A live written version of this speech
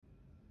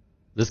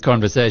This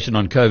conversation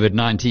on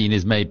COVID-19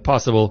 is made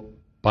possible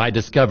by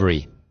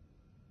Discovery.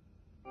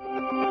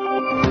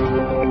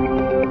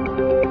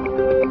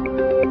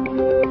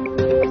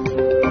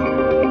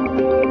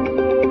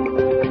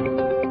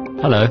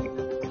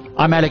 Hello,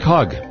 I'm Alec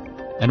Hogg,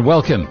 and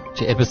welcome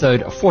to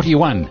episode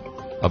 41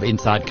 of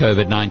Inside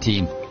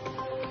COVID-19.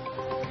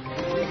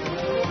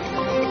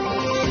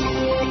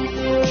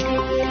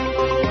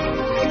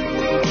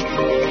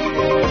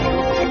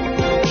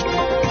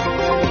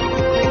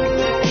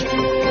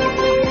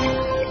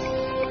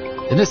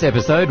 In this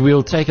episode,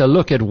 we'll take a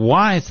look at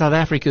why South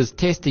Africa's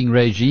testing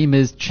regime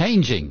is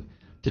changing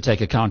to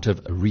take account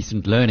of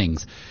recent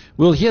learnings.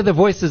 We'll hear the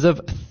voices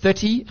of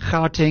 30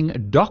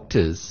 Gauteng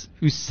doctors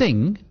who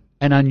sing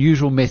an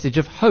unusual message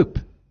of hope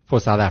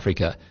for South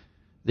Africa.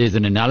 There's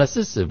an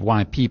analysis of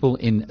why people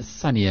in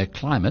sunnier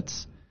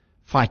climates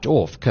fight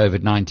off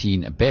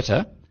COVID-19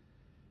 better.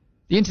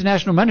 The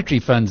International Monetary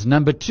Fund's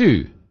number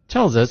 2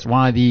 tells us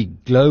why the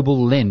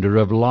global lender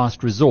of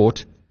last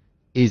resort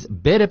is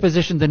better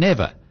positioned than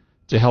ever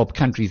to help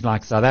countries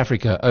like South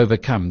Africa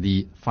overcome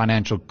the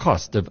financial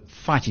cost of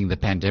fighting the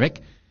pandemic.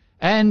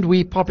 And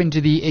we pop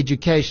into the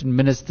Education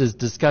Minister's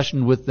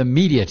discussion with the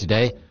media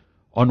today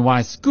on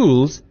why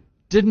schools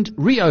didn't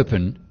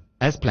reopen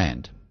as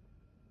planned.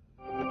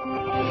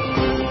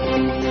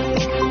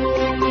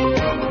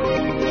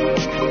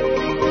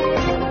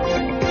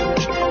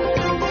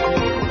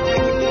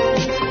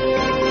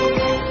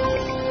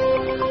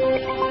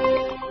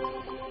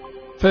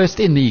 First,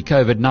 in the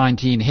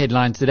COVID-19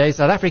 headlines today,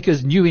 South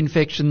Africa's new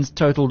infections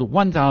totaled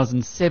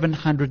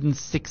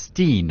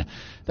 1,716.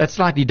 That's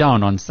slightly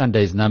down on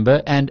Sunday's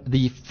number and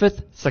the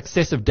fifth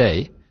successive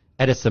day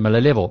at a similar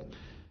level.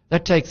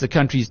 That takes the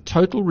country's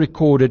total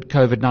recorded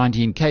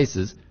COVID-19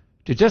 cases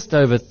to just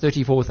over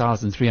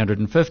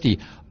 34,350,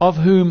 of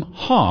whom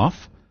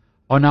half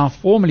are now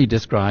formally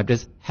described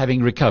as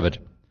having recovered.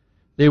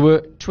 There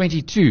were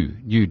 22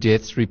 new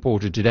deaths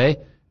reported today,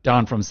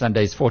 down from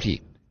Sunday's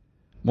 40.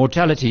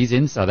 Mortalities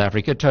in South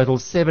Africa total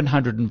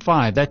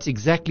 705. That's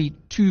exactly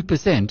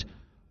 2%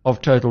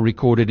 of total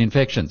recorded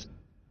infections.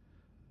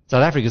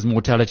 South Africa's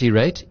mortality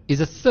rate is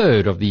a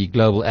third of the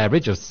global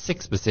average of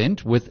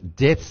 6%, with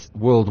deaths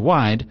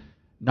worldwide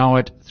now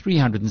at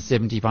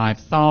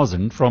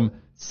 375,000 from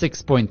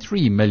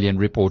 6.3 million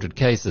reported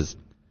cases.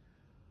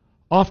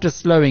 After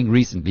slowing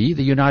recently,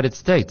 the United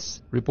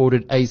States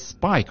reported a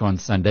spike on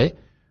Sunday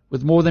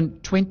with more than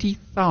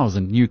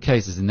 20,000 new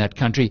cases in that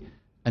country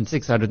and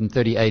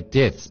 638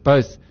 deaths,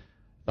 both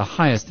the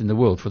highest in the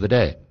world for the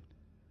day.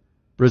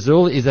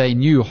 Brazil is a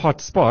new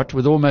hot spot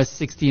with almost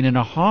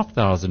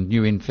 16,500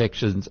 new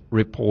infections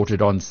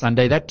reported on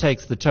Sunday. That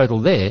takes the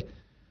total there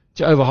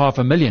to over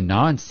 500,000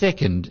 now, and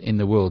second in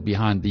the world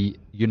behind the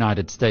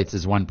United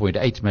States'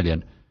 1.8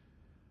 million.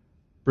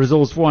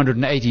 Brazil's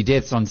 480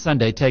 deaths on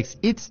Sunday takes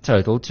its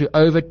total to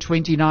over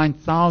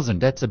 29,000.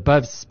 That's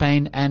above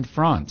Spain and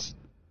France.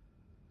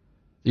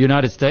 The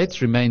United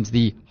States remains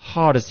the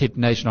hardest hit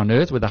nation on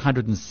earth with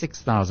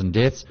 106,000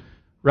 deaths,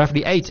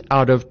 roughly 8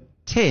 out of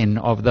 10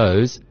 of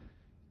those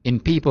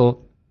in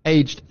people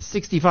aged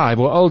 65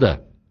 or older.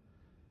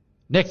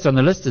 Next on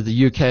the list is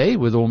the UK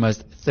with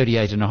almost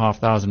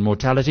 38,500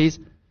 mortalities,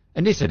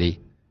 and Italy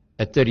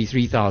at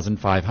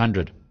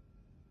 33,500.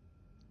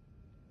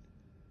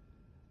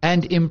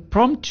 An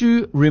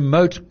impromptu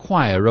remote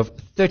choir of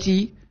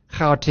 30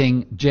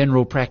 Gauteng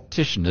general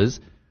practitioners,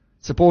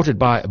 supported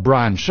by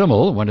Brian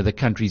Schimmel, one of the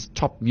country's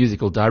top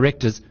musical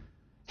directors,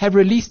 have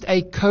released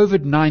a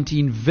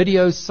COVID-19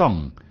 video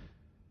song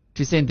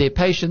to send their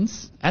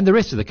patients and the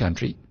rest of the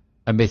country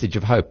a message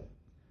of hope.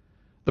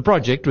 The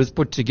project was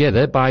put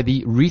together by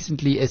the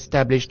recently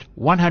established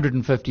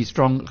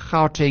 150-strong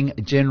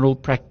Gauteng General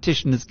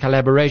Practitioners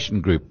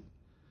Collaboration Group.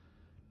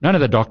 None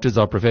of the doctors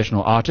are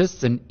professional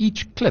artists, and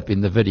each clip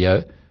in the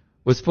video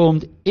was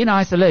filmed in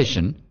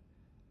isolation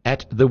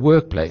at the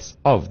workplace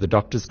of the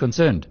doctors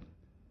concerned.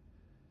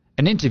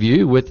 An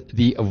interview with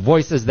the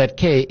Voices That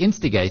Care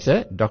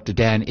instigator, Dr.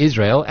 Dan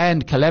Israel,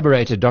 and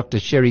collaborator Dr.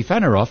 Sherry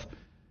Faneroff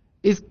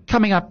is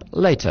coming up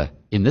later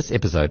in this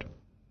episode.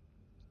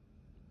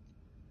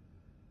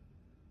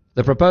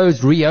 The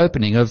proposed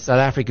reopening of South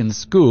African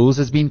schools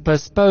has been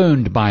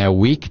postponed by a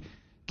week,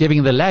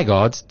 giving the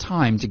laggards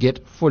time to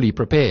get fully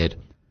prepared.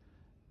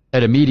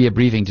 At a media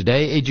briefing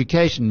today,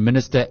 Education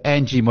Minister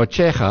Angie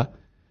Motshekga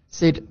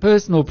said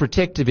personal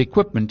protective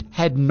equipment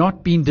had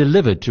not been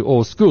delivered to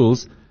all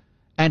schools,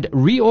 and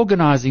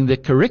reorganizing the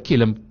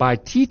curriculum by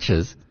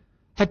teachers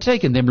had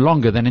taken them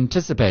longer than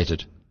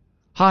anticipated.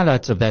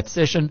 Highlights of that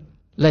session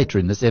later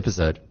in this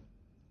episode.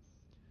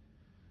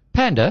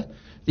 PANDA,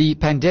 the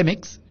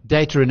Pandemics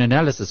Data and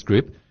Analysis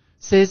Group,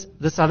 says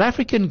the South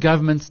African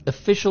government's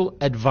official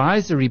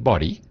advisory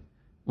body,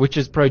 which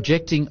is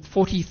projecting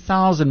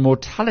 40,000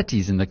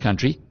 mortalities in the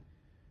country,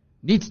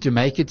 needs to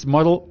make its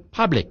model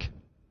public.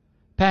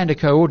 PANDA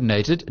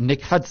coordinator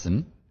Nick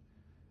Hudson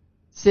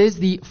says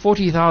the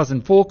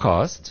 40,000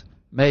 forecast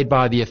made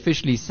by the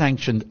officially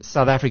sanctioned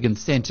South African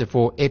Centre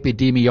for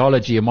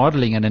Epidemiology,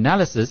 Modelling and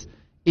Analysis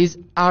is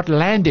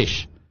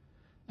outlandish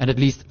and at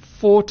least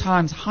 4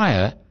 times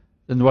higher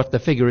than what the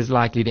figure is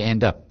likely to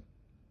end up.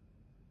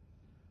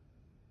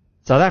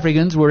 South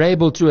Africans were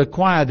able to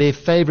acquire their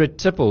favourite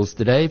tipples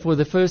today for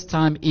the first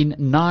time in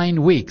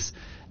 9 weeks,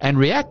 and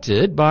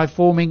reacted by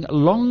forming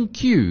long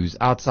queues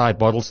outside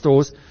bottle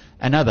stores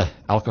and other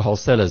alcohol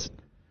sellers.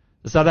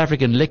 The South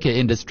African liquor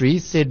industry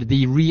said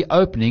the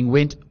reopening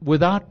went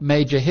without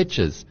major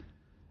hitches.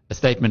 A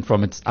statement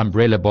from its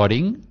umbrella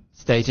body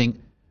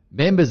stating,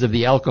 members of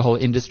the alcohol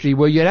industry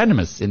were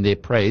unanimous in their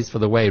praise for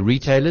the way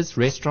retailers,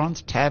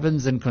 restaurants,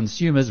 taverns and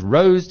consumers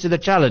rose to the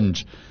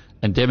challenge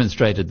and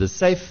demonstrated the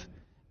safe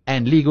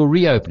and legal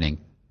reopening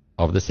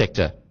of the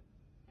sector.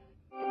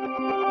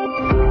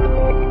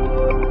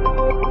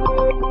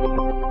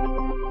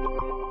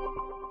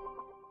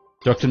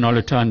 Dr.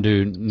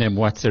 Noluthando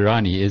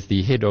Nemwatsirani is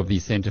the head of the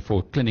Centre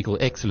for Clinical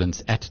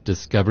Excellence at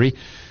Discovery.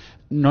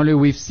 Nolu,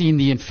 we've seen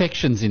the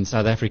infections in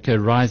South Africa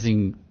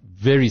rising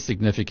very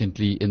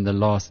significantly in the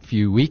last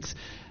few weeks.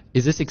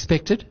 Is this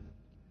expected?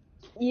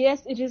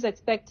 Yes, it is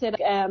expected.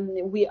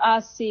 We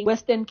are seeing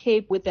Western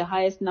Cape with the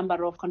highest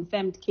number of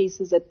confirmed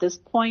cases at this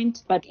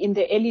point. But in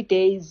the early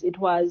days, it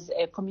was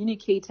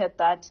communicated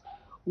that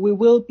we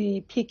will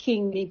be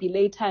peaking maybe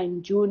later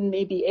in June,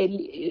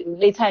 maybe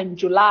later in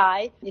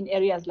July in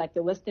areas like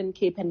the Western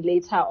Cape and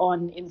later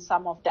on in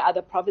some of the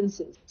other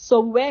provinces. So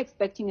we're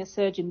expecting a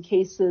surge in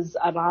cases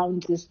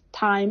around this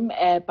time,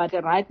 but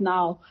right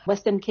now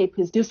Western Cape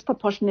is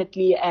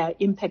disproportionately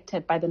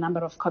impacted by the number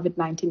of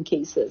COVID-19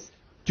 cases.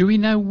 Do we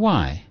know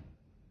why?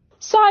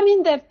 So,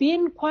 there have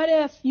been quite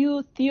a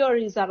few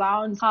theories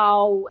around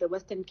how the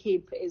Western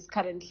Cape is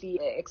currently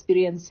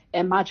experiencing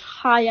a much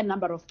higher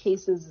number of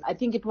cases. I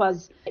think it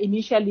was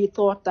initially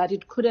thought that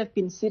it could have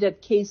been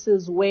seeded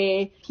cases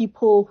where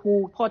people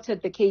who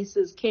reported the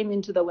cases came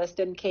into the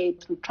Western Cape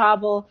to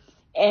travel,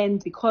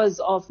 and because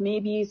of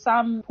maybe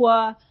some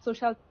poor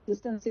social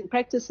distancing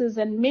practices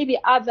and maybe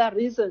other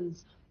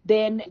reasons,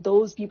 then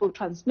those people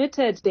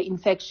transmitted the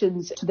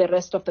infections to the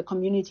rest of the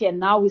community, and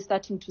now we're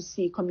starting to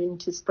see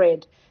community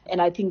spread. And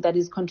I think that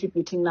is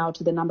contributing now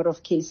to the number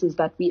of cases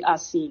that we are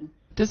seeing.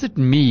 Does it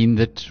mean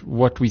that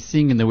what we're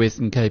seeing in the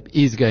Western Cape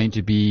is going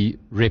to be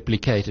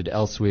replicated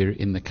elsewhere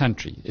in the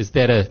country? Is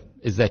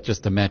that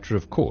just a matter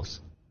of course?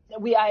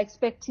 We are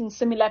expecting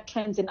similar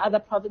trends in other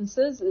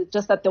provinces,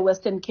 just that the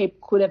Western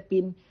Cape could have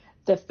been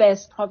the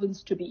first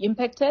province to be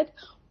impacted.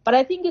 But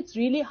I think it's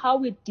really how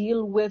we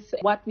deal with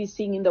what we're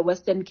seeing in the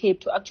Western Cape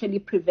to actually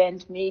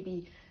prevent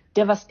maybe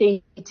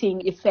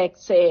devastating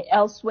effects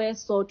elsewhere,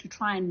 so to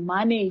try and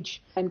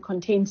manage and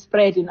contain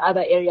spread in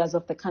other areas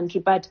of the country.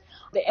 But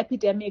the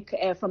epidemic,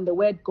 from the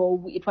word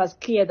go, it was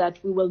clear that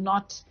we will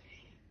not,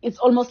 it's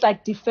almost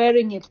like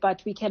deferring it,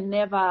 but we can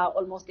never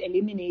almost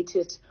eliminate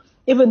it.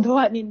 Even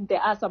though, there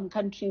are some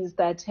countries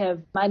that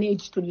have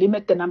managed to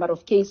limit the number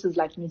of cases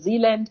like New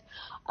Zealand.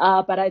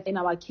 But in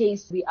our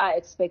case, we are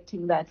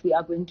expecting that we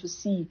are going to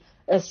see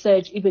a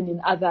surge even in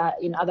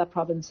other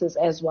provinces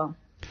as well.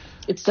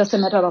 It's just a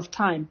matter of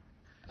time.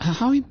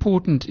 How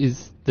important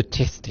is the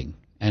testing?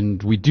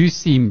 And we do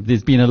seem,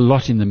 there's been a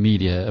lot in the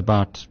media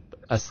about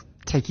us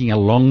taking a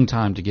long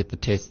time to get the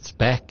tests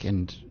back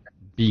and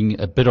being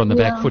a bit on the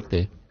back foot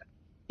there.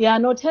 Yeah,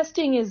 no,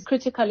 testing is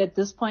critical at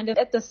this point.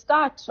 At the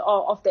start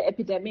of the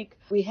epidemic,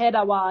 we had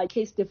our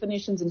case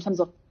definitions in terms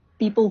of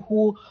people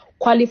who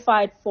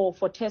qualified for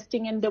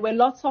testing, and there were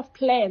lots of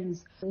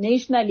plans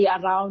nationally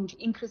around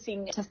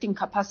increasing testing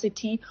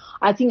capacity.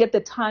 I think at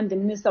the time the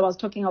minister was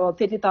talking about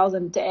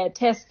 30,000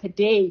 tests per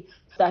day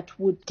that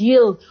would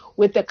deal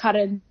with the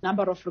current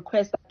number of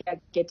requests that we are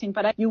getting.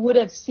 But you would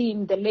have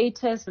seen the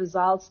latest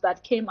results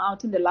that came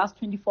out in the last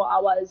 24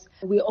 hours.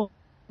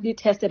 We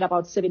tested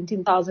about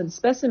 17,000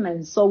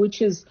 specimens, so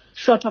which is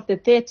short of the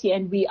 30,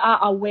 and we are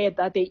aware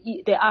that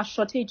there are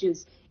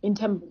shortages in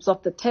terms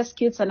of the test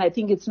kits, and I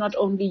think it's not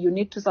only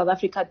unique to South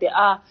Africa. There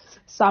are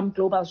some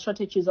global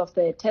shortages of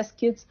the test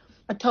kits.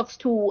 It talks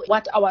to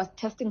what our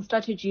testing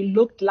strategy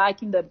looked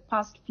like in the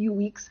past few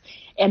weeks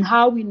and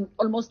how we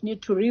almost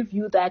need to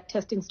review that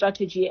testing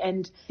strategy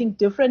and think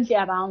differently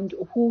around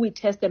who we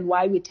test and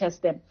why we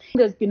test them.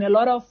 There's been a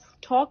lot of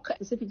talk,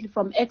 specifically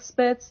from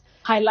experts,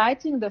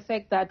 highlighting the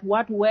fact that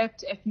what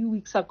worked a few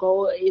weeks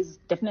ago is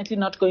definitely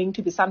not going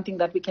to be something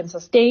that we can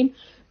sustain,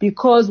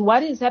 because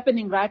what is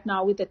happening right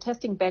now with the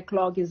testing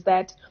backlog is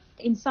that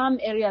in some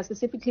areas,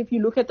 specifically if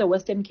you look at the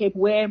Western Cape,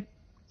 where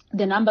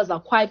the numbers are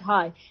quite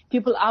high,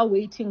 people are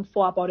waiting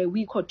for about a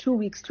week or 2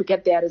 weeks to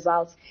get their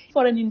results.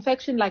 For an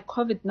infection like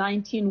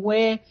COVID-19,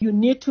 where you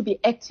need to be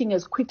acting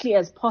as quickly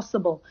as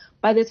possible,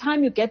 by the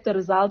time you get the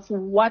results,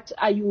 what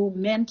are you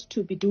meant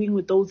to be doing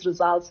with those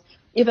results?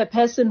 If a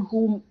person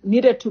who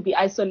needed to be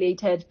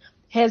isolated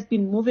has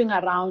been moving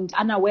around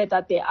unaware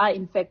that they are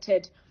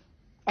infected,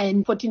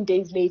 and 14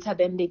 days later,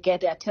 then they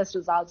get their test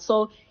results.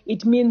 So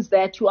it means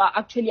that you are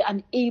actually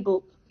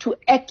unable to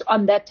act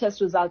on that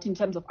test result in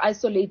terms of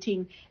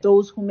isolating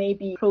those who may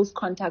be close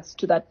contacts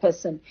to that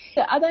person.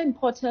 The other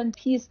important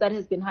piece that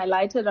has been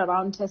highlighted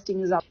around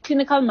testing is our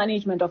clinical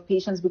management of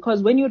patients,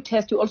 because when you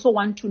test, you also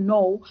want to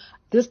know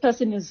this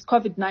person is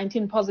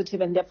COVID-19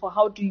 positive, and therefore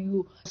how do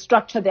you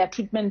structure their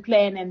treatment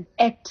plan and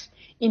act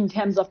in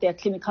terms of their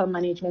clinical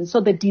management. So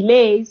the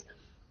delays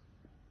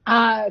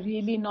are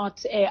really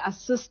not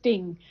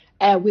assisting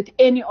with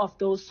any of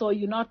those. So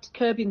you're not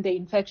curbing the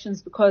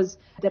infections, because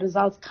the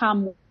results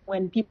come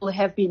when people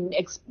have been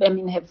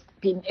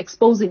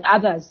exposing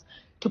others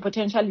to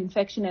potential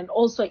infection. And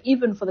also,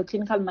 even for the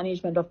clinical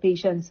management of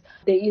patients,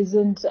 there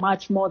isn't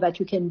much more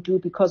that you can do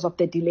because of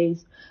the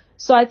delays.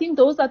 So I think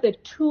those are the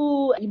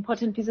two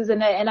important pieces.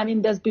 And I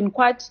mean, there's been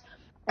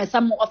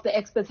some of the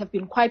experts have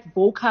been quite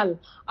vocal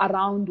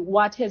around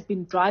what has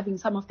been driving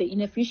some of the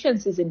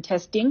inefficiencies in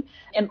testing.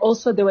 And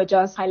also they were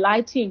just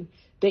highlighting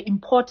the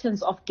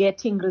importance of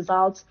getting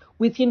results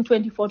within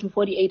 24 to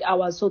 48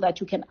 hours so that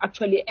you can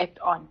actually act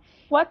on.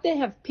 What they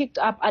have picked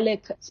up,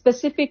 Alec,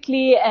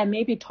 specifically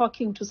maybe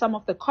talking to some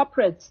of the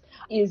corporates,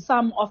 is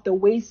some of the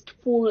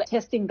wasteful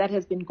testing that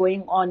has been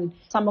going on,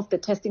 some of the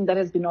testing that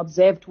has been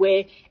observed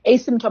where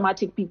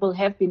asymptomatic people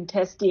have been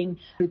testing,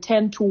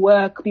 return to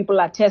work,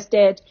 people are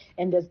tested,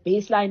 and there's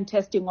baseline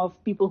testing of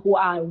people who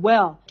are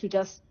well to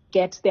just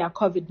get their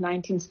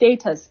COVID-19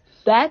 status.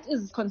 That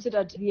is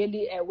considered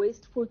really a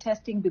wasteful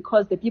testing,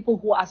 because the people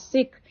who are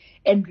sick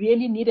and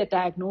really need a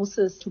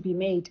diagnosis to be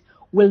made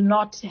will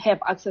not have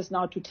access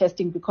now to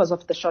testing because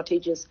of the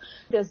shortages.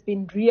 There's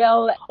been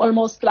real,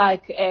 almost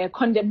like a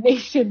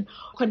condemnation,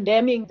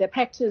 condemning the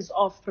practice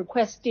of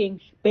requesting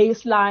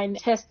baseline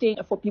testing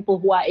for people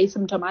who are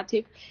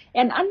asymptomatic,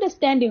 and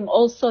understanding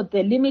also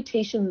the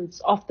limitations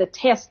of the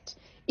test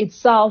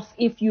itself.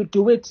 If you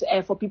do it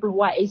for people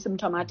who are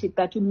asymptomatic,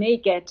 that you may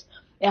get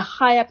a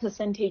higher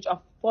percentage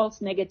of false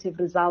negative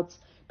results,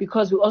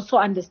 because we also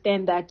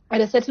understand that at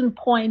a certain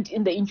point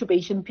in the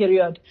incubation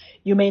period,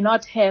 you may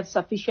not have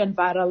sufficient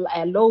viral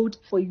load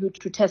for you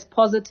to test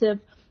positive,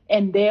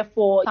 and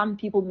therefore some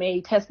people may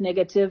test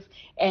negative,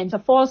 and a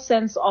false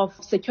sense of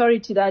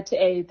security that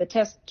the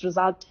test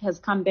result has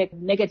come back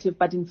negative,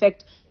 but in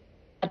fact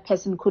that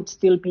person could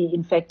still be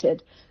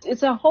infected.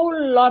 It's a whole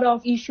lot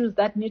of issues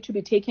that need to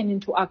be taken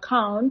into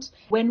account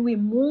when we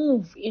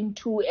move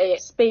into a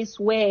space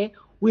where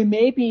we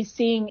may be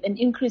seeing an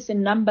increase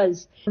in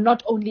numbers,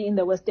 not only in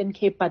the Western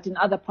Cape, but in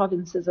other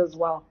provinces as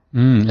well.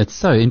 It's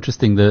so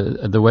interesting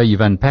the way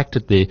you've unpacked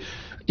it there.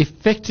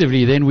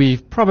 Effectively, then,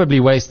 we've probably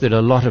wasted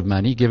a lot of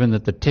money, given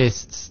that the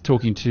tests,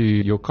 talking to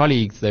your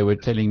colleagues, they were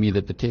telling me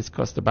that the tests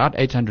cost about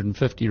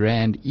 850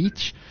 Rand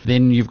each.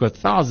 Then you've got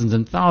thousands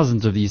and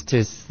thousands of these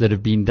tests that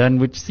have been done,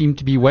 which seem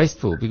to be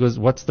wasteful, because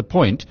what's the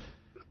point?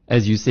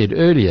 As you said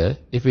earlier,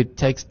 if it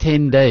takes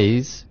 10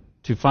 days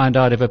to find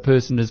out if a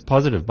person is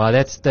positive, by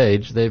that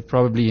stage, they've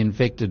probably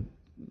infected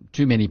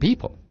too many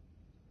people.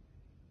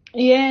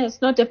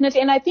 Yes, no,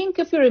 definitely. And I think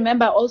if you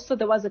remember also,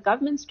 there was a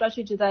government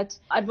strategy that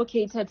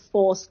advocated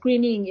for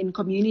screening in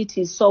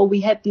communities. So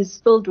we had these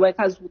field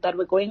workers that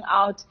were going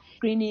out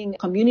screening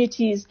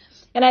communities.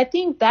 And I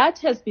think that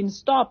has been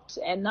stopped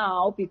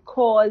now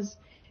because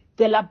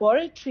the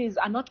laboratories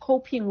are not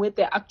coping with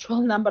the actual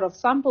number of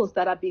samples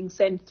that are being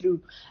sent through.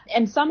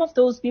 And some of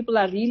those people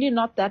are really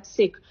not that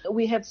sick.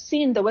 We have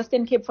seen the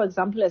Western Cape, for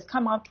example, has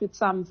come out with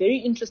some very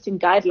interesting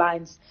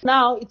guidelines.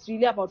 Now it's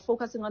really about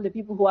focusing on the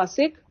people who are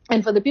sick.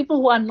 And for the people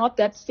who are not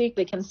that sick,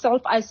 they can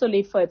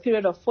self-isolate for a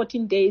period of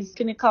 14 days,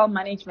 clinical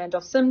management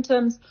of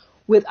symptoms,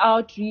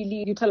 without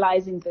really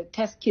utilizing the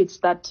test kits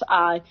that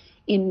are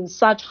in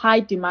such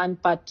high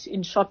demand, but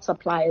in short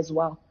supply as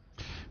well.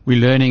 We're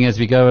learning as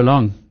we go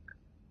along.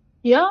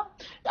 Yeah,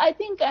 I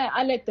think,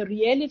 Alec, the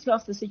reality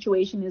of the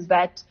situation is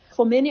that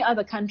for many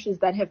other countries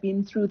that have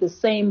been through the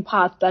same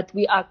path that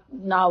we are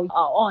now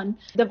on,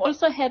 they've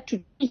also had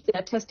to change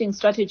their testing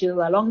strategies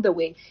along the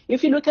way.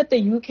 If you look at the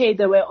UK,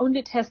 they were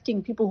only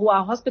testing people who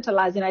are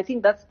hospitalized, and I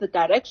think that's the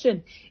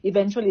direction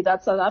eventually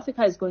that South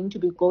Africa is going to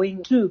be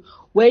going to,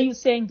 where you're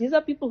saying these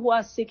are people who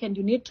are sick and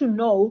you need to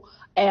know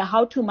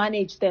how to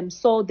manage them.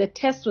 So the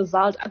test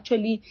result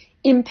actually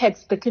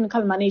impacts the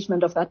clinical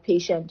management of that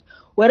patient.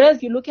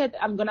 Whereas you look at,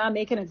 I'm going to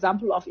make an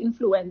example of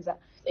influenza.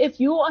 If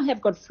you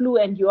have got flu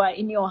and you are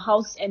in your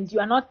house and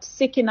you are not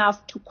sick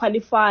enough to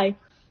qualify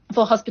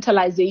for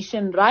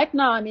hospitalization, right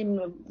now, I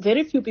mean,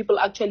 very few people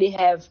actually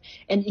have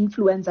an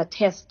influenza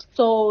test.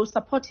 So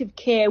supportive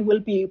care will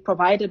be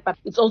provided, but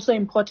it's also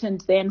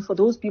important then for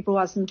those people who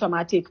are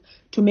symptomatic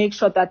to make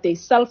sure that they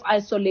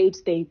self-isolate,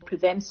 they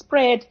prevent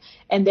spread,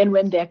 and then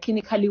when they're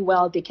clinically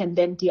well, they can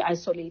then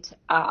de-isolate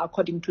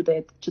according to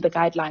the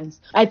guidelines.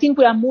 I think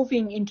we are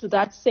moving into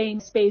that same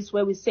space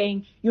where we're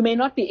saying you may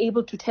not be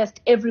able to test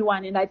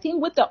everyone. And I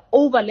think with the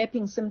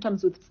overlapping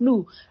symptoms with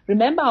flu,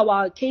 remember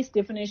our case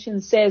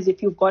definition says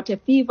if you've got a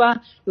fever,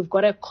 you've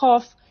got a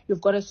cough, you've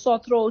got a sore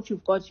throat,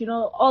 you've got,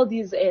 all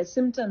these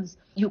symptoms,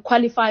 you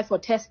qualify for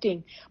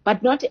testing.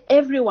 But not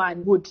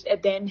everyone would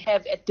then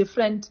have a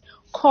different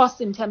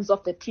cost in terms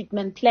of the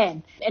treatment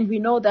plan. And we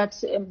know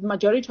that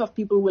majority of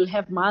people will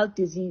have mild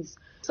disease.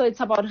 So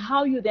it's about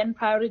how you then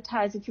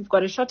prioritize. If you've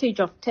got a shortage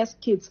of test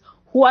kits,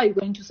 who are you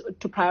going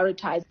to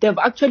prioritize? They've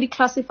actually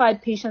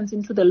classified patients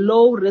into the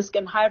low risk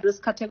and high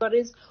risk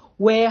categories,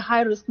 where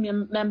high risk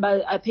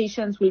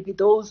patients will be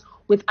those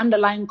with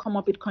underlying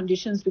comorbid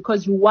conditions,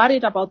 because you're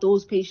worried about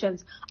those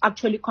patients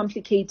actually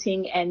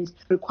complicating and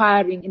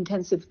requiring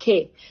intensive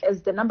care.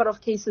 As the number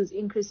of cases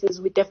increases,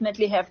 we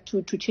definitely have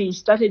to change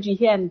strategy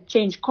here and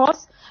change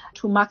course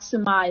to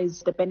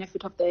maximize the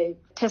benefit of the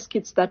test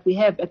kits that we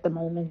have at the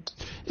moment.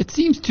 It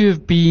seems to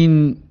have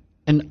been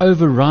an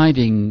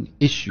overriding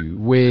issue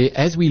where,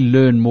 as we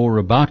learn more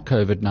about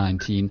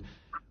COVID-19,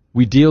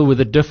 we deal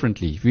with it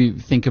differently. If we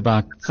think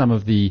about some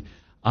of the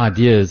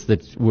ideas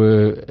that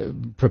were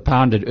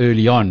propounded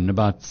early on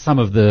about some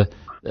of the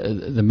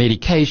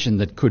medication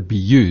that could be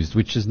used,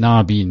 which has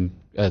now been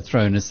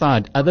thrown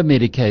aside, other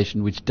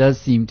medication which does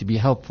seem to be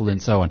helpful,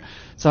 and so on.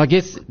 So I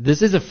guess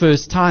this is a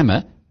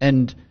first-timer,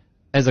 and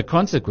as a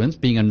consequence,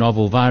 being a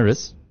novel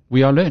virus,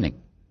 we are learning.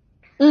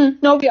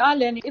 No, we are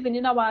learning. Even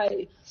in our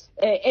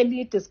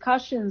early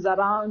discussions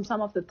around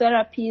some of the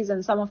therapies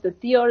and some of the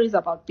theories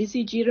about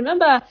BCG.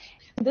 Remember,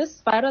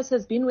 this virus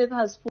has been with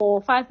us for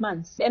 5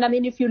 months. And I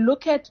mean, if you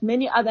look at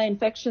many other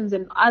infections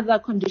and other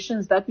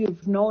conditions that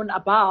we've known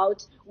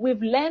about,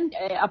 we've learned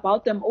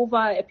about them over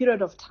a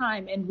period of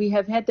time, and we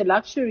have had the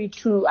luxury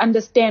to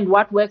understand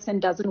what works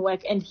and doesn't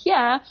work. And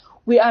here,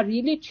 we are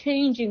really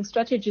changing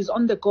strategies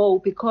on the go,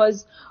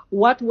 because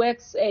what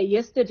works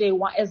yesterday,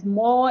 as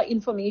more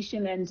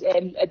information and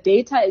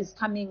data is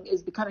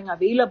becoming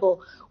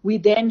available, we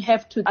then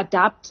have to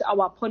adapt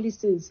our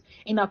policies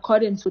in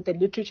accordance with the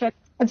literature.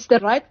 It's the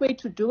right way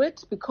to do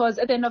it, because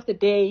at the end of the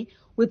day,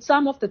 with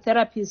some of the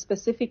therapies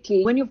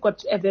specifically, when you've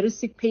got a very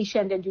sick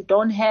patient and you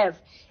don't have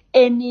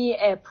any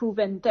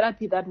proven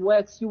therapy that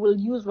works, you will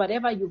use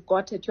whatever you've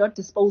got at your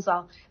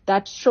disposal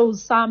that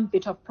shows some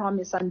bit of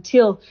promise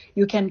until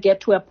you can get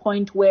to a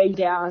point where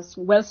there are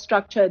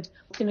well-structured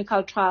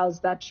clinical trials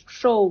that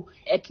show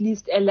at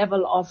least a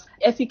level of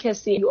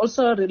efficacy. You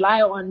also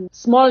rely on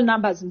small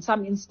numbers in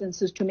some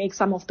instances to make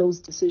some of those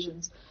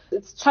decisions.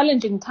 It's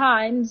challenging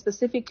times,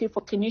 specifically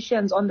for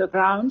clinicians on the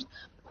ground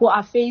who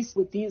are faced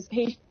with these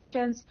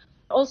patients.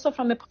 Also,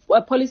 from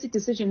a policy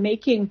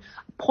decision-making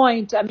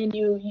point, I mean,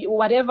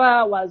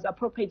 whatever was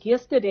appropriate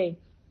yesterday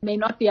may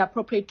not be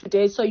appropriate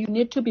today. So you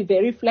need to be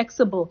very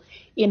flexible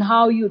in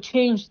how you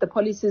change the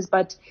policies.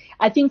 But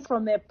I think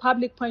from a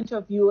public point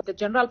of view, the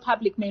general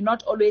public may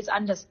not always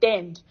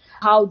understand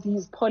how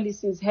these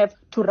policies have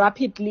to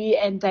rapidly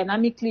and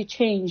dynamically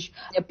change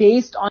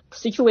based on the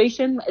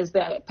situation as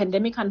the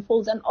pandemic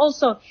unfolds, and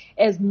also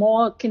as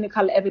more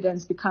clinical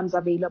evidence becomes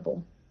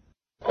available.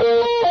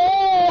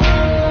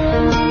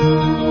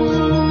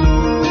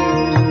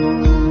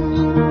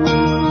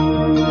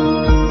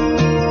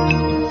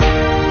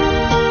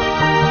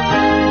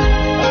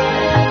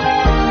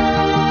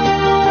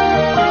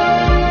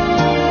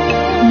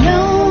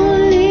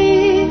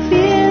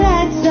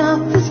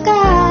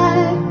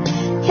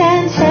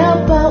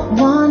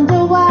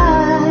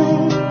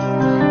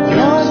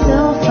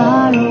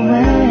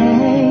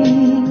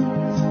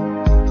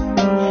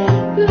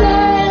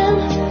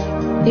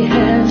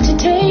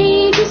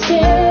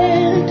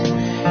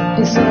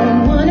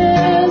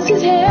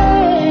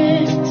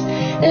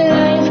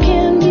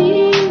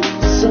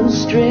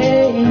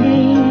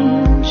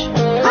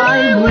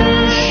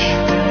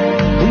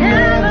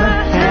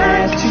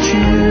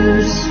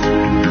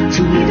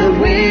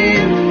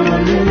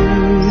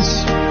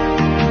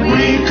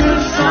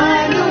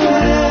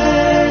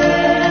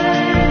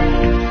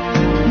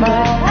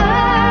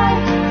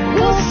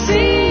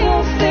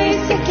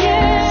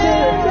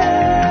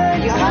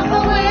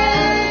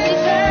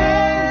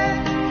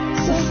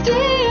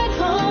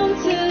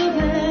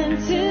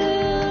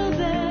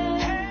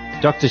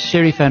 Dr.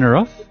 Sherry van der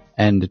Hoff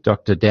and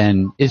Dr.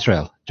 Dan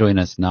Israel join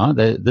us now.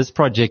 This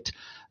project,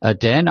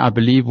 Dan, I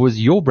believe was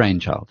your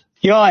brainchild.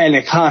 Yeah,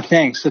 Alec. Hi,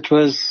 thanks. It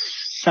was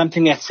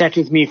something that sat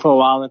with me for a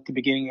while at the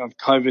beginning of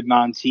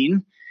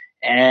COVID-19,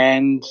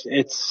 and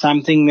it's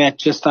something that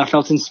just I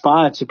felt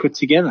inspired to put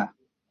together.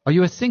 Are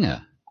you a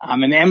singer?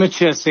 I'm an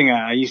amateur singer.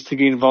 I used to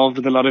be involved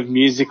with a lot of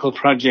musical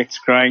projects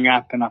growing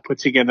up, and I put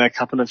together a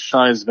couple of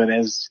shows, but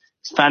as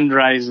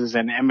fundraisers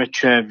and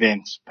amateur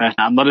events, but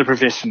I'm not a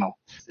professional.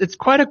 It's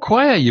quite a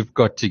choir you've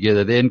got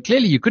together there, and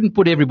clearly you couldn't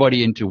put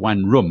everybody into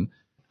one room.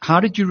 How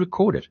did you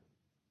record it?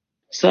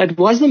 So it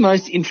was the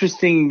most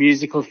interesting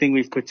musical thing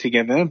we've put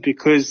together,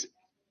 because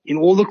in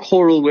all the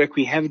choral work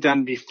we have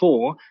done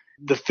before,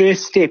 the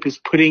first step is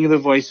putting the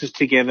voices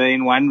together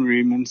in one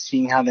room and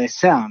seeing how they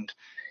sound.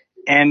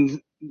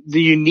 And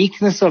the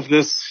uniqueness of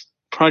this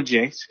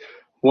project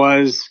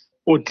was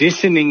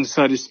auditioning,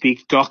 so to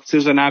speak,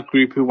 doctors in our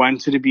group who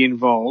wanted to be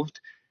involved,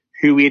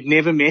 who we had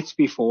never met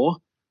before,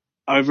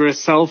 over a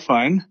cell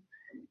phone,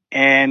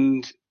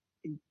 and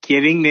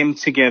getting them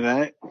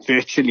together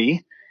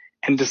virtually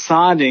and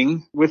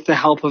deciding, with the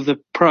help of the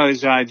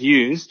pros I'd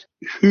used,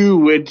 who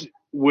would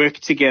work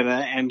together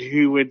and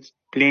who would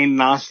blend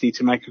nicely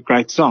to make a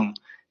great song.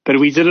 But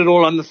we did it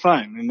all on the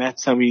phone, and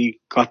that's how we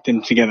got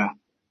them together.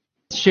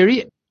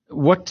 Sherry,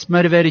 What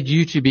motivated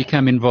you to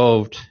become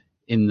involved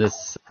in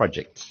this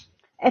project?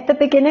 At the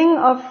beginning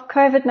of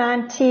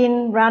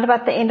COVID-19, round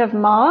about the end of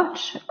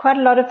March, quite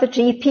a lot of the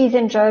GPs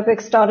in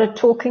Joburg started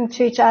talking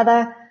to each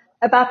other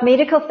about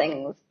medical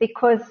things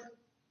because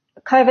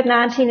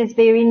COVID-19 is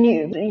very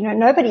new.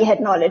 Nobody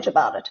had knowledge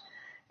about it.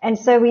 And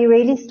so we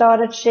really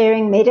started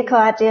sharing medical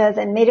ideas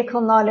and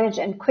medical knowledge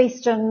and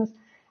questions.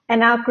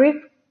 And our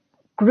group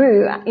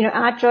grew.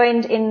 I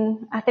joined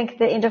in, I think,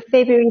 the end of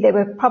February. There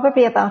were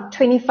probably about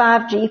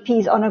 25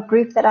 GPs on a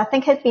group that I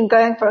think has been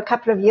going for a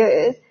couple of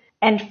years.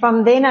 And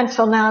from then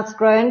until now, it's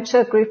grown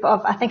to a group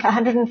of, I think,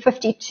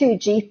 152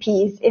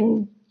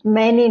 GPs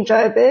mainly in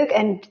Joburg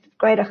and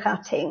Greater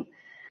Gauteng.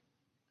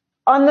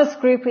 On this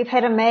group, we've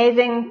had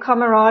amazing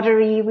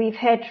camaraderie. We've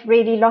had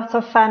really lots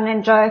of fun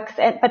and jokes,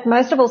 but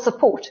most of all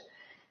support.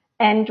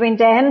 And when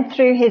Dan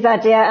threw his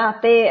idea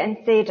out there and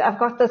said, I've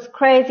got this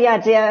crazy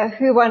idea,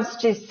 who wants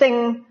to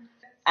sing?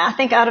 I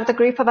think out of the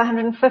group of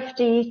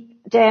 150,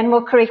 Dan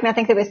will correct me, I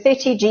think there were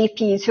 30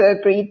 GPs who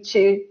agreed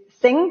to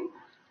sing.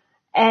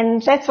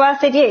 And that's why I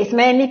said yes,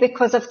 mainly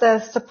because of the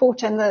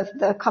support and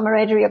the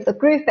camaraderie of the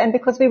group, and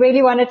because we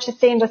really wanted to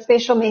send a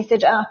special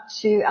message out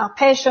to our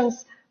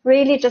patients,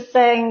 really just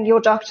saying,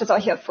 your doctors are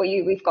here for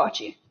you, we've got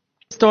you.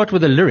 Start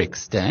with the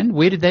lyrics, Dan.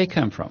 Where did they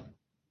come from?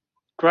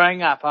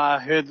 Growing up, I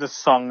heard this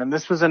song, and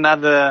this was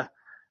another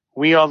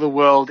We Are the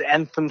World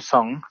anthem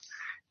song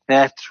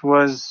that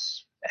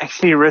was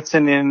actually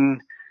written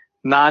in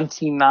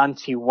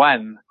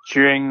 1991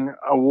 during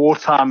a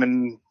wartime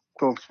and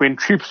when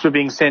troops were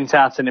being sent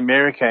out in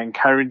America,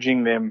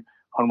 encouraging them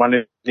on one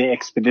of their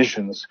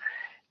expeditions.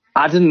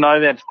 I didn't know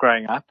that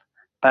growing up,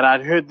 but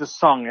I'd heard the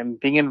song, and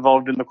being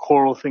involved in the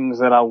choral things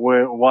that I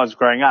was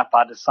growing up,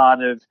 I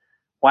decided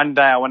one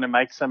day I want to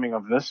make something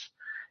of this.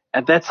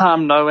 At that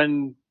time, no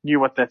one knew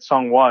what that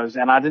song was,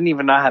 and I didn't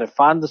even know how to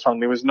find the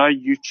song. There was no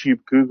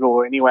YouTube, Google,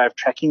 or any way of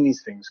tracking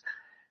these things.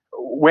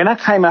 When I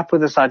came up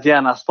with this idea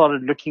and I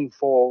started looking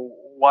for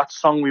what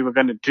song we were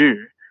going to do,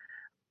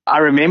 I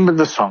remembered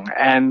the song,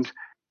 and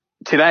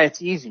today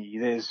it's easy.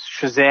 There's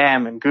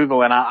Shazam and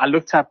Google, and I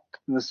looked up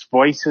this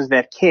Voices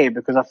That Care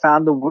because I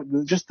found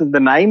the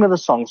name of the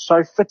song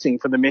so fitting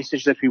for the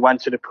message that we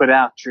wanted to put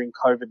out during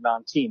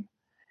COVID-19.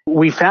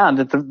 We found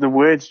that the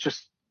words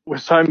just were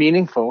so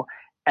meaningful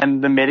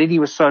and the melody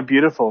was so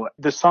beautiful.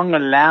 The song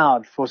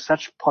allowed for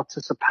such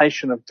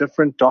participation of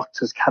different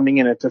doctors coming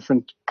in at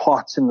different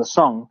parts in the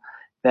song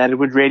that it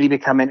would really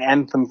become an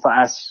anthem for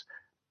us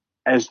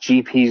as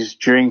GPs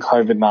during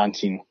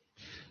COVID-19.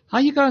 How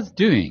are you guys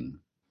doing?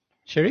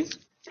 Sherry?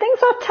 Things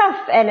are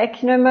tough,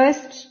 Alec.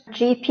 Most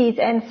GPs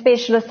and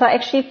specialists are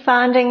actually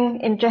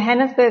finding in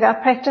Johannesburg our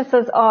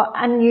practices are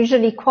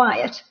unusually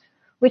quiet,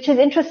 which is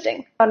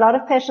interesting. A lot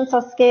of patients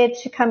are scared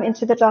to come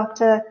into the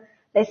doctor.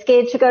 They're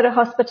scared to go to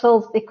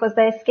hospitals because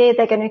they're scared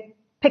they're going to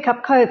pick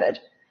up COVID.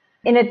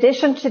 In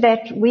addition to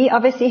that, we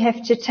obviously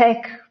have to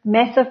take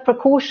massive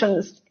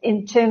precautions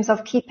in terms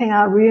of keeping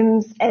our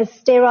rooms as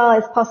sterile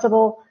as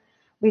possible.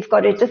 We've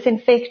got to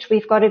disinfect.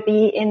 We've got to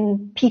be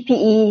in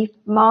PPE,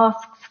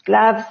 masks,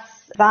 gloves,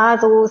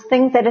 visors,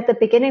 things that at the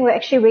beginning were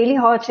actually really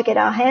hard to get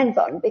our hands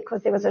on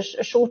because there was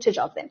a shortage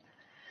of them.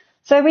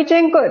 So we're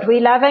doing good.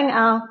 We're loving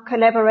our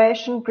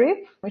collaboration group,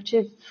 which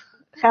is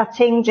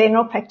Gauteng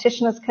General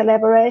Practitioners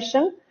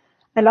Collaboration.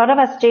 A lot of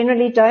us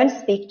generally don't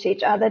speak to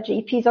each other.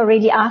 GPs are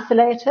really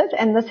isolated,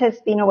 and this has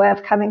been a way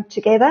of coming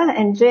together,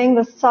 and doing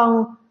this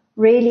song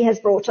really has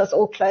brought us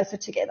all closer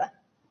together.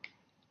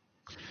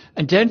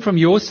 And Dan, from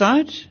your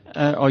side,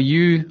 are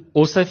you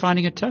also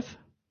finding it tough?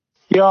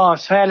 Yeah,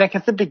 so like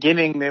at the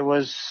beginning, there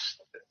was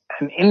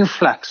an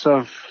influx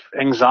of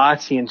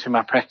anxiety into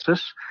my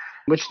practice,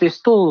 which there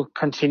still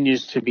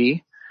continues to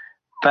be.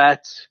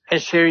 But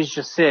as Sherry's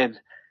just said,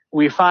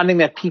 we're finding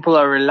that people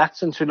are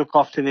reluctant to look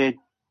after their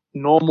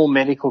normal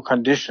medical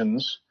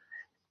conditions,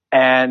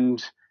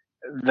 and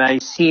they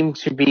seem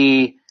to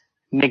be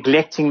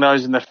neglecting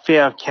those in the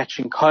fear of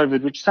catching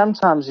COVID, which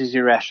sometimes is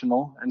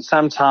irrational and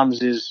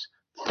sometimes is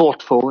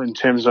thoughtful in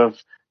terms of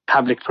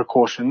public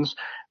precautions.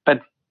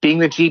 But being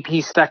the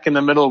GP stuck in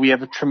the middle, we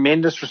have a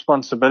tremendous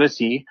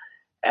responsibility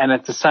and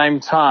at the same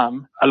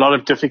time, a lot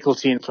of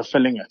difficulty in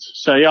fulfilling it.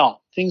 So yeah,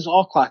 things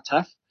are quite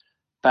tough,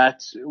 but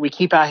we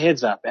keep our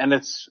heads up. And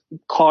it's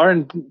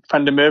Karen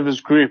van der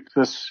Merwe's group,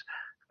 this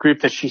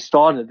group that she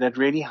started, that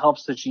really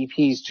helps the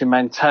GPs to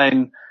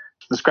maintain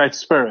this great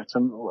spirit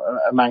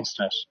amongst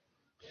us.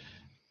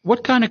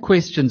 What kind of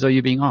questions are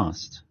you being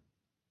asked?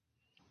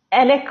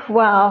 Alec,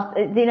 well,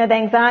 the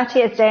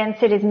anxiety, as Dan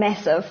said, is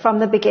massive from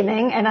the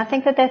beginning, and I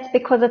think that that's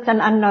because it's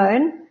an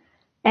unknown,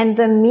 and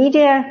the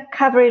media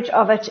coverage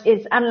of it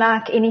is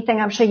unlike anything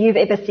I'm sure you've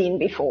ever seen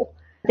before.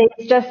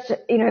 There's just,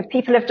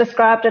 people have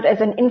described it as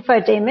an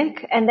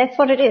infodemic, and that's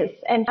what it is.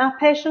 And our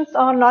patients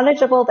are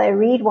knowledgeable, they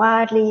read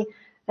widely,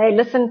 they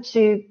listen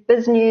to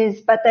biz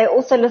news, but they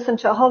also listen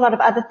to a whole lot of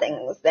other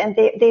things, and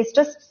there's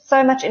just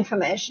so much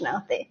information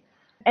out there.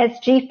 As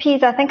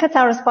GPs, I think it's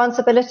our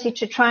responsibility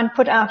to try and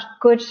put out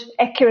good,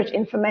 accurate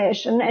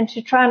information and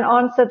to try and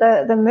answer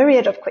the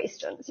myriad of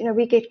questions.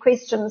 We get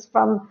questions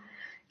from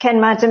can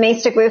my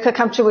domestic worker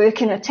come to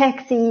work in a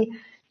taxi,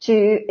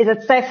 is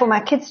it safe for my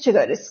kids to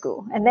go to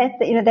school? And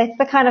that's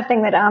the kind of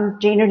thing that I'm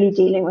generally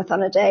dealing with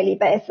on a daily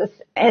basis,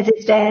 as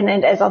is Dan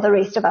and as are the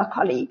rest of our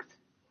colleagues.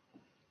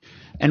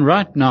 And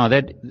right now,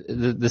 that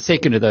the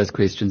second of those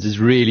questions is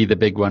really the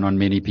big one on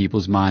many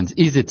people's minds.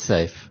 Is it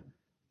safe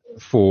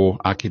for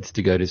our kids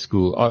to go to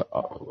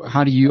school?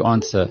 How do you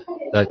answer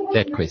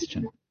that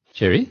question?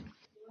 Sherry?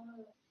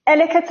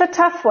 Alec, it's a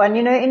tough one.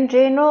 In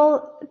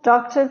general,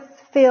 doctors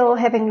feel,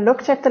 having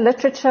looked at the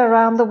literature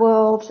around the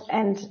world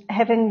and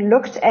having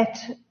looked at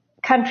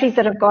countries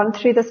that have gone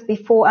through this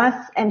before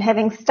us and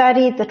having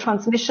studied the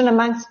transmission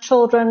amongst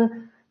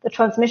children, the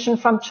transmission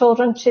from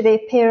children to their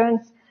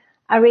parents,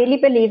 I really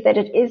believe that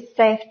it is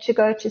safe to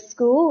go to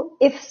school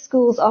if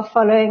schools are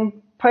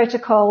following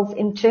protocols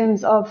in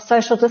terms of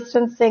social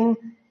distancing,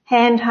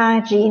 hand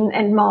hygiene,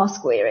 and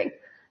mask wearing.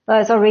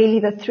 Those are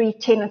really the three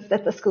tenets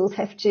that the schools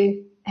have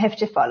to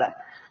follow.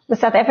 The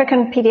South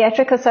African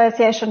Pediatric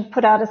Association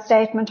put out a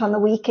statement on the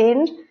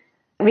weekend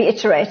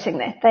reiterating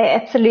that.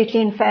 They're absolutely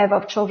in favour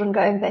of children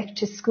going back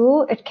to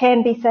school. It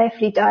can be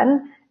safely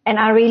done, and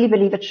I really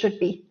believe it should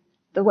be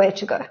the way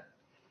to go.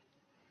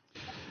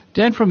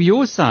 Dan, from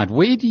your side,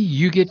 where do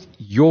you get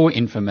your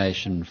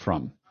information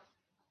from?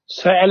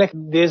 So, Alec,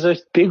 there's a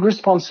big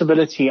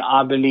responsibility,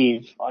 I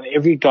believe, on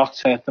every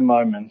doctor at the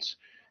moment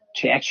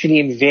to actually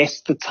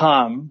invest the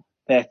time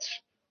that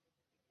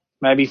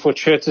maybe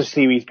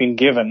fortuitously we've been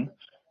given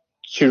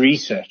to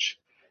research.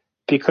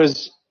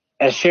 Because,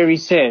 as Sherry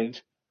said,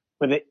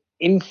 with the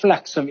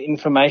influx of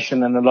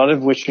information, and a lot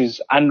of which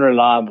is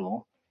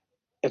unreliable,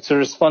 it's a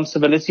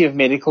responsibility of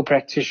medical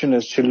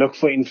practitioners to look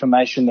for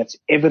information that's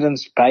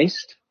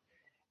evidence-based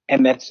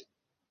and that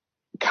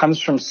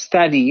comes from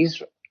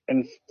studies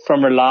and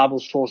from reliable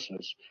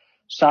sources.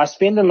 So I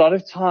spend a lot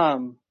of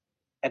time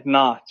at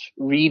night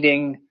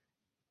reading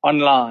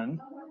online,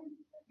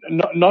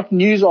 not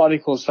news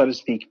articles, so to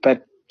speak,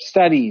 but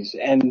studies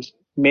and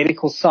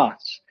medical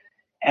sites.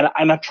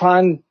 And I try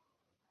and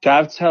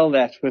dovetail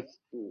that with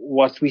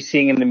what we're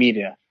seeing in the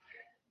media.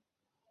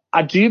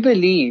 I do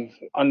believe,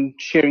 on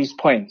Sherry's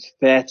point,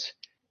 that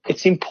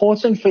it's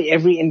important for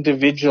every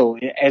individual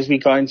as we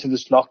go into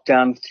this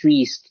lockdown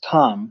 3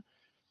 time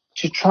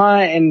to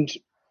try and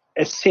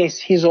assess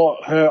his or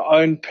her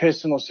own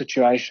personal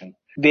situation.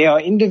 There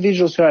are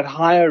individuals who are at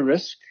higher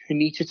risk who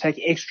need to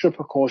take extra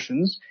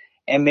precautions,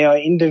 and there are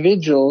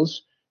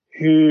individuals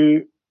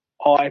who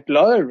are at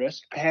lower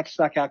risk, perhaps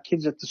like our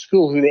kids at the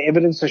school, who the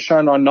evidence has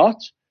shown are not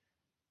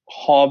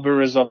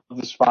harborers of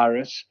this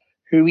virus,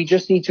 who we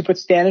just need to put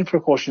standard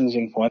precautions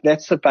in for.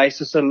 That's the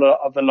basis of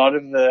a lot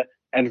of the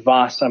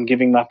advice I'm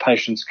giving my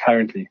patients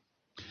currently.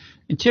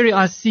 And Terry,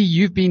 I see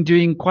you've been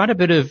doing quite a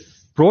bit of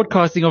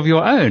broadcasting of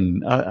your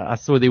own. I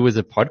saw there was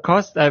a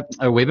podcast,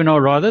 a webinar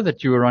rather,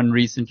 that you were on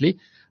recently.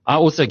 I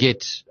also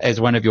get,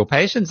 as one of your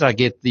patients, I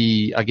get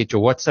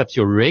your WhatsApps,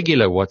 your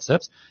regular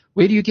WhatsApps.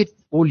 Where do you get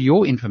all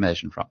your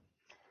information from?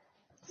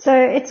 So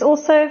it's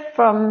also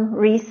from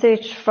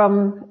research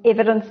from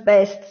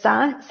evidence-based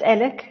sites,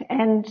 Alec.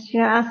 And,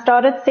 I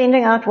started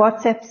sending out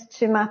WhatsApps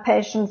to my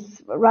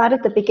patients right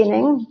at the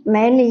beginning,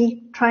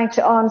 mainly trying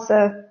to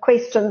answer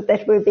questions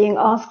that were being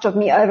asked of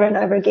me over and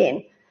over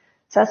again.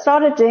 So I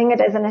started doing it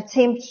as an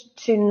attempt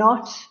to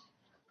not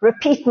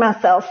repeat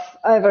myself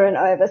over and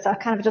over. So I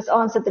kind of just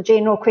answered the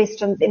general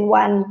questions in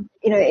one,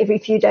 every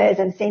few days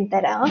and sent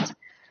that out.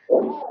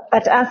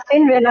 But I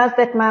soon realized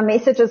that my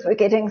messages were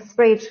getting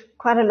spread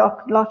quite a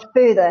lot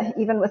further,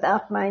 even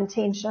without my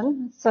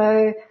intention.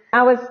 So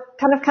I was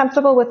kind of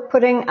comfortable with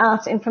putting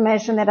out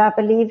information that I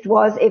believed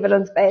was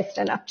evidence-based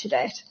and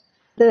up-to-date.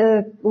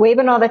 The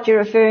webinar that you're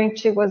referring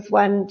to was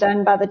one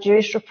done by the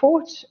Jewish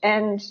Report,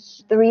 and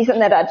the reason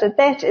that I did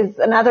that is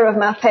another of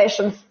my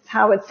patients,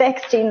 Howard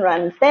Sackstein,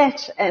 runs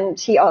that, and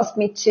he asked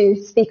me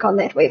to speak on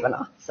that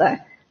webinar. So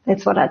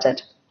that's what I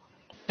did.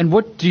 And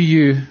what do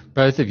you,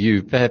 both of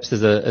you, perhaps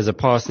as a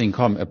parting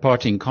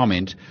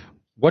comment,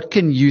 what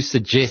can you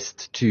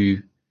suggest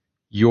to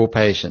your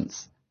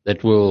patients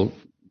that will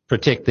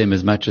protect them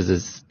as much as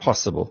is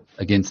possible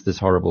against this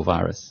horrible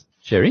virus?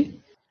 Sherry?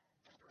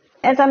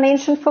 As I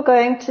mentioned, for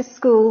going to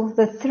school,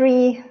 the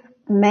three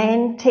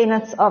main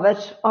tenets of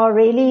it are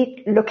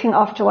really looking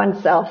after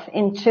oneself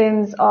in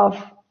terms of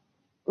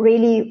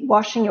really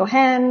washing your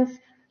hands,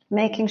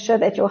 making sure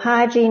that your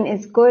hygiene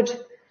is good.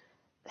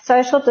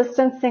 Social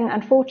distancing,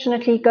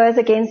 unfortunately, goes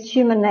against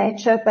human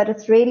nature, but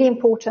it's really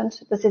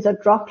important. This is a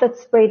droplet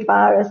spread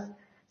virus.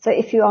 So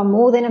if you are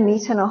more than 1.5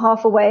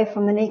 meters away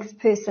from the next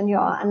person, you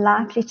are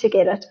unlikely to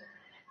get it.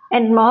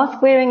 And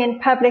mask wearing in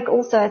public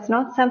also, it's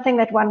not something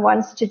that one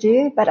wants to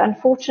do, but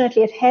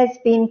unfortunately it has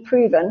been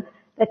proven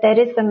that that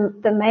is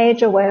the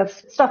major way of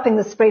stopping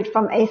the spread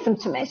from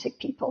asymptomatic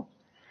people.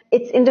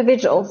 It's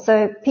individual,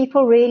 so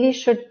people really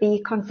should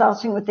be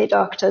consulting with their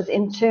doctors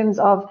in terms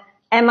of,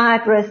 am I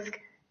at risk?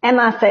 Am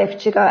I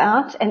safe to go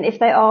out? And if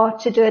they are,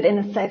 to do it in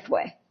a safe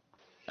way.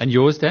 And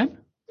yours, Dan?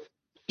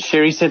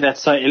 Sherry said that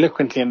so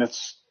eloquently, and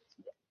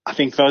I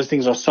think those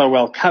things are so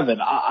well covered.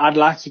 I'd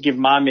like to give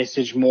my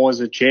message more as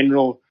a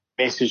general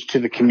message to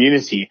the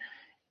community.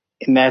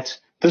 in that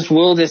this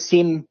world has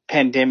seen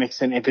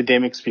pandemics and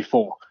epidemics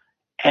before.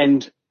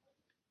 And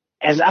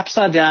as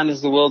upside down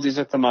as the world is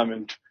at the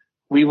moment,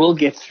 we will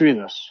get through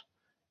this.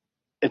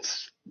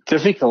 It's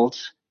difficult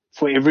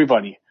for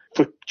everybody,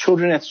 for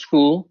children at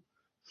school,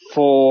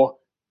 for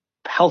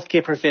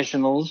healthcare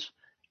professionals,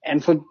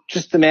 and for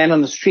just the man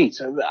on the street.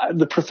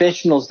 The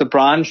professionals, the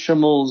Brian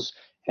Schimmels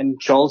and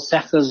Joel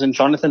Sachers and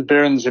Jonathan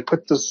Behrens who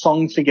put this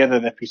song together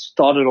that we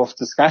started off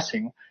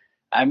discussing,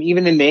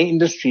 even in their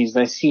industries,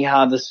 they see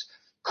how this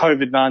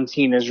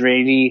COVID-19 has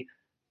really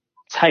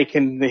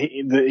taken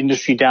the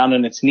industry down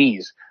on its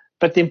knees.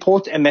 But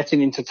and that's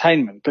in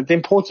entertainment. But the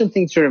important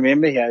thing to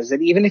remember here is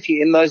that even if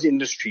you're in those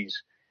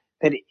industries,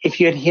 that if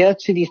you adhere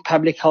to these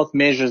public health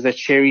measures that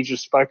Sherry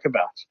just spoke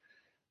about,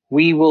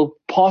 we will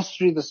pass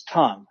through this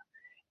time.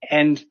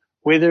 And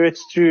whether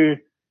it's through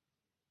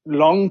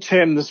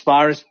long-term this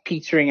virus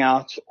petering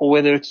out, or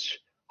whether it's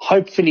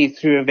hopefully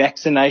through a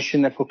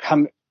vaccination that will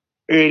come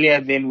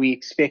earlier than we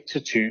expect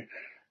it to,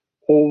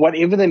 or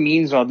whatever the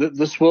means are,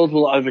 this world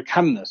will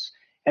overcome this.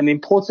 And the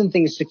important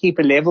thing is to keep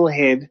a level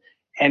head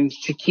and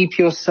to keep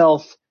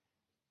yourself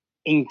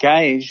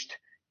engaged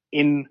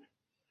in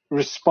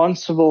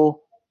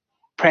responsible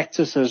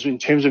practices in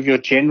terms of your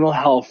general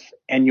health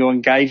and your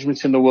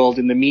engagements in the world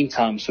in the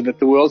meantime, so that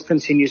the world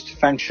continues to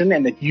function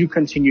and that you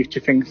continue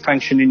to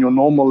function in your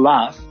normal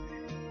life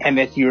and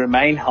that you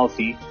remain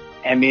healthy,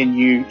 and then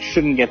you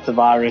shouldn't get the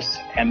virus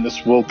and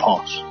this will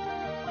pass.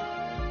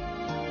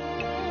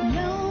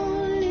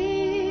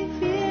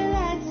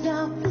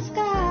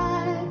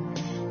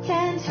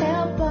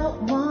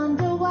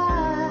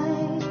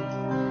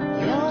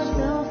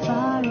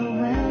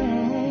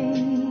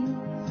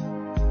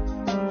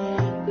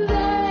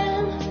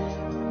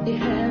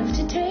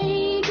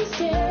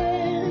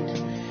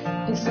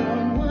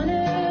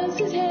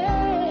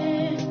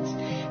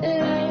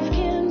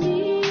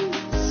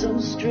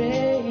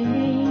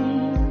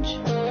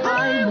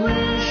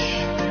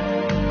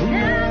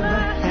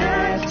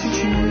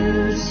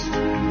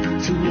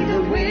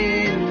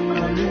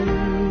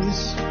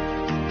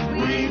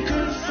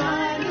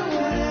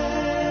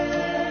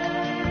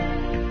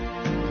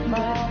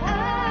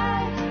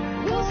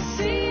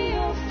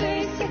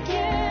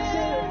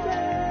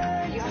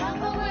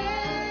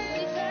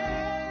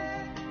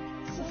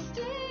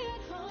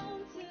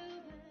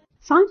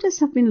 Scientists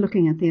have been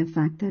looking at the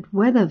effect that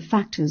weather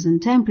factors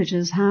and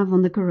temperatures have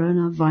on the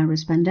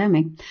coronavirus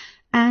pandemic,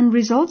 and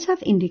results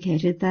have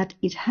indicated that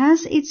it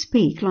has its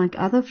peak like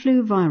other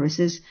flu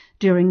viruses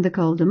during the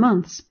colder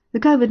months. The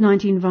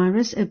COVID-19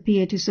 virus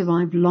appeared to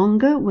survive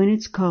longer when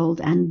it's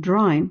cold and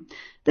dry.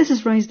 This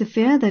has raised the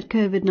fear that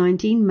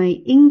COVID-19 may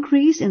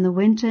increase in the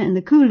winter in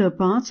the cooler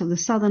parts of the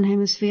southern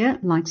hemisphere,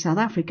 like South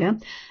Africa,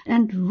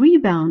 and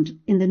rebound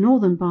in the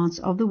northern parts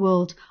of the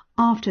world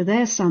after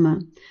their summer.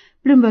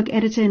 Bloomberg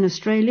editor in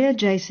Australia,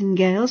 Jason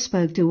Gale,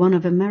 spoke to one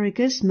of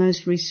America's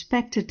most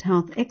respected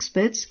health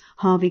experts,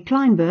 Harvey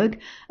Kleinberg,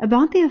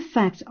 about the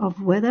effect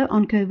of weather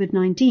on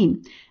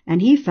COVID-19,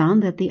 and he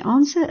found that the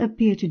answer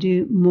appeared to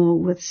do more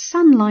with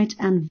sunlight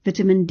and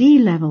vitamin D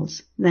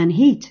levels than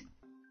heat.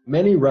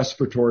 Many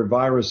respiratory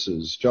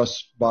viruses,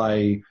 just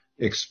by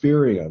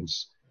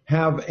experience,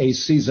 have a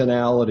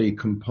seasonality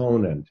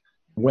component.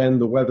 When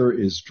the weather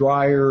is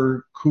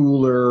drier,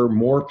 cooler,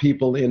 more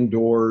people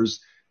indoors,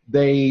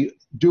 they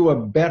do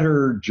a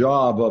better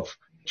job of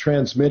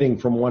transmitting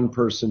from one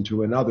person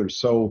to another.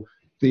 So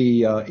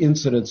the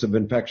incidence of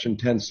infection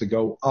tends to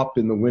go up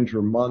in the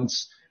winter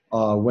months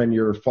when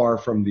you're far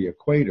from the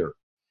equator.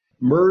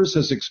 MERS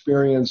has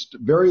experienced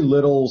very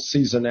little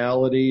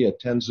seasonality. It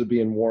tends to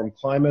be in warm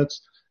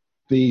climates.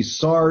 The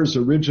SARS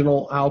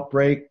original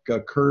outbreak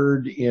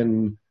occurred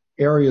in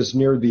areas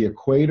near the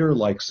equator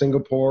like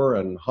Singapore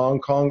and Hong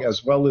Kong,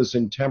 as well as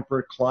in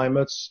temperate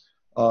climates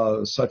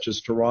such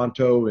as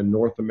Toronto in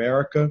North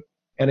America.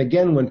 And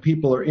again, when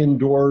people are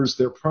indoors,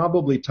 they're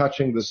probably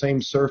touching the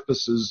same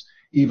surfaces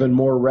even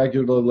more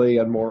regularly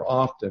and more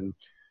often.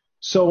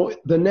 So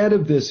the net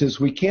of this is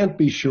we can't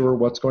be sure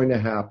what's going to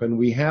happen.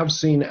 We have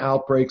seen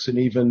outbreaks and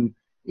even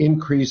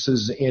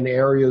increases in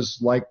areas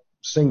like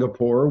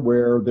Singapore,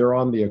 where they're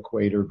on the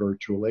equator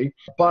virtually.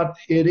 But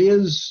it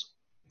is,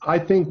 I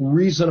think,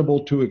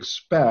 reasonable to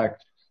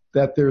expect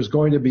that there's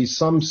going to be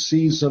some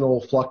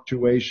seasonal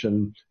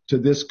fluctuation to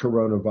this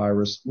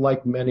coronavirus,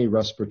 like many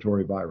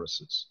respiratory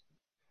viruses.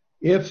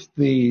 If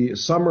the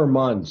summer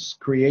months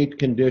create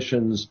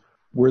conditions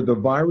where the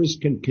virus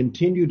can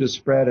continue to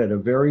spread at a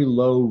very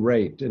low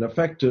rate, in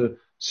effect to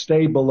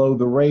stay below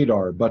the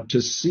radar, but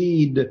to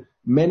seed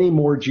many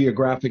more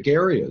geographic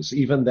areas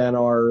even than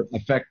are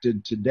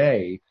affected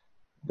today,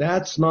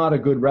 that's not a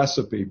good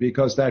recipe,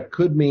 because that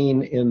could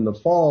mean in the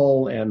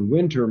fall and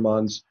winter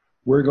months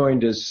we're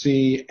going to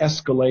see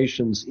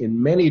escalations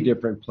in many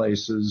different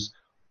places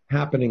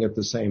happening at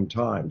the same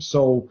time.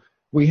 So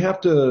we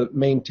have to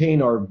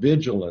maintain our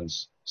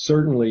vigilance,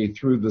 certainly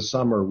through the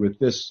summer, with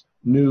this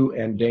new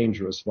and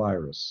dangerous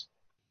virus.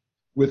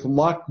 With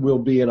luck, we'll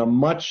be in a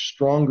much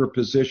stronger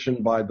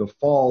position by the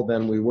fall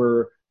than we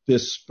were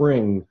this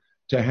spring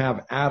to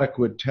have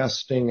adequate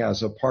testing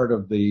as a part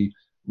of the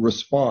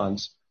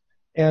response.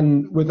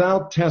 And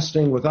without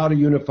testing, without a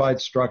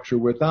unified structure,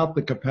 without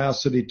the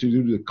capacity to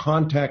do the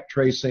contact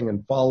tracing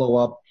and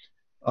follow-up,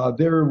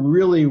 there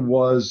really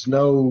was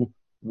no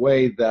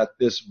way that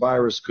this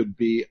virus could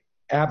be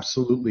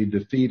absolutely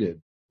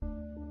defeated.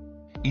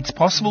 It's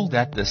possible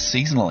that the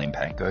seasonal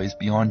impact goes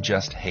beyond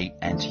just heat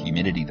and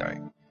humidity,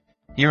 though.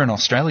 Here in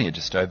Australia,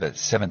 just over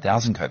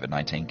 7,000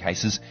 COVID-19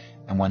 cases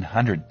and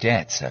 100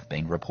 deaths have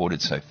been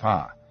reported so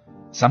far.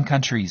 Some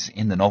countries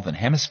in the Northern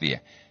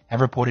Hemisphere have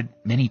reported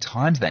many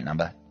times that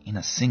number in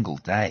a single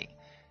day.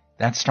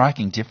 That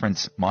striking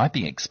difference might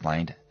be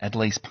explained, at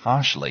least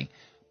partially,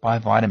 by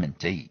vitamin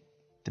D,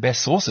 the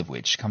best source of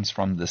which comes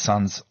from the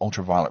sun's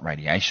ultraviolet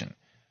radiation.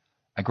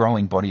 A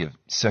growing body of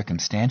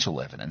circumstantial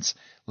evidence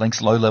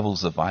links low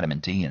levels of vitamin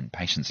D in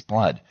patients'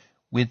 blood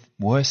with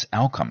worse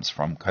outcomes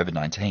from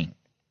COVID-19.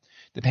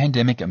 The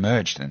pandemic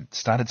emerged and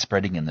started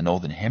spreading in the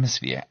Northern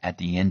Hemisphere at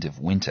the end of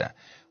winter,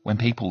 when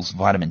people's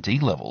vitamin D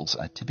levels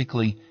are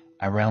typically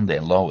around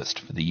their lowest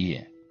for the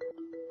year.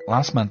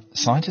 Last month,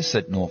 scientists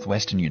at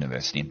Northwestern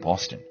University in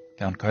Boston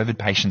found COVID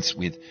patients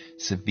with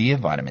severe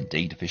vitamin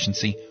D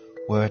deficiency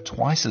were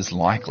twice as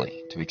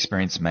likely to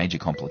experience major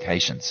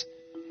complications.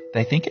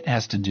 They think it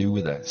has to do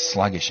with a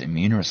sluggish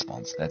immune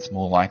response that's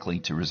more likely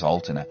to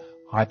result in a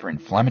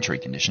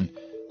hyperinflammatory condition,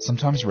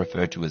 sometimes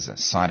referred to as a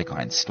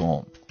cytokine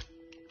storm.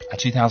 A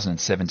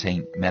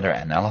 2017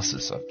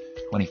 meta-analysis of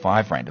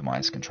 25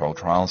 randomized controlled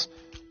trials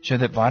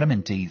showed that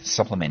vitamin D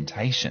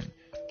supplementation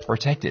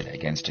protected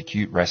against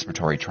acute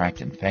respiratory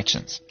tract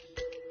infections.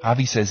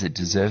 Harvey says it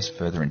deserves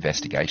further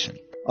investigation.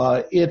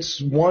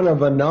 It's one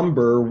of a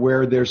number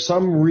where there's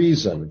some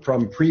reason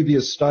from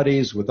previous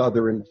studies with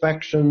other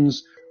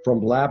infections,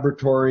 from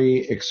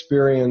laboratory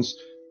experience,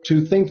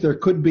 to think there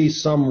could be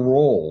some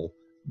role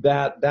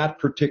that that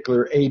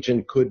particular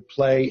agent could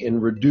play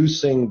in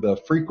reducing the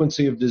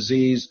frequency of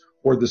disease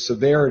or the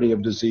severity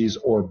of disease,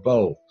 or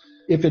both.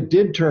 If it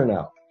did turn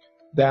out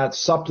that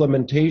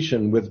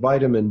supplementation with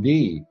vitamin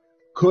D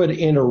could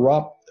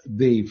interrupt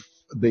the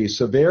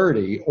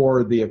severity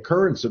or the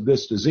occurrence of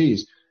this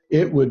disease,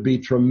 it would be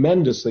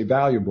tremendously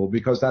valuable,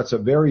 because that's a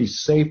very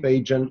safe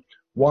agent,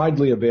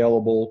 widely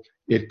available.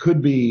 It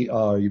could be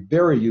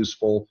very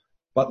useful,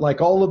 but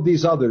like all of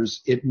these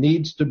others, it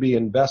needs to be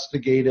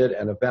investigated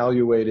and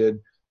evaluated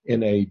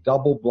in a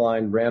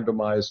double-blind,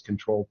 randomized,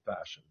 controlled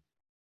fashion.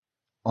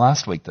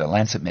 Last week, the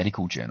Lancet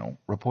Medical Journal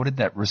reported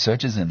that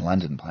researchers in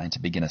London plan to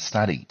begin a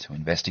study to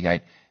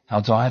investigate how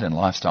diet and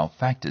lifestyle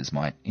factors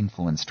might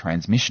influence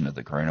transmission of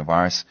the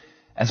coronavirus,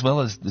 as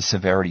well as the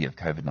severity of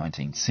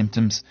COVID-19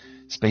 symptoms,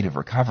 speed of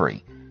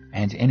recovery,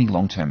 and any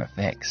long-term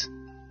effects.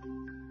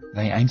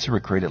 They aim to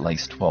recruit at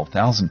least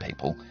 12,000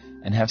 people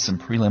and have some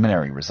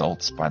preliminary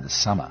results by the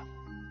summer.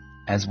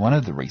 As one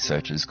of the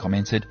researchers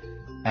commented,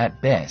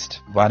 at best,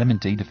 vitamin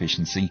D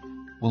deficiency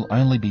will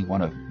only be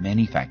one of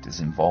many factors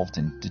involved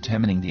in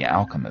determining the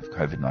outcome of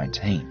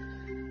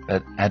COVID-19,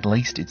 but at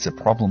least it's a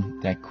problem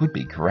that could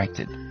be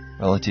corrected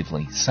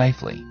relatively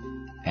safely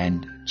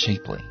and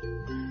cheaply.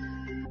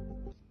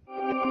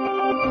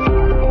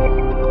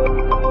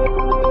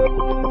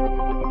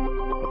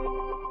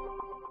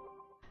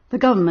 The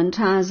government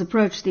has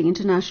approached the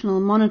International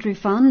Monetary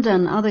Fund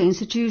and other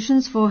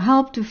institutions for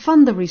help to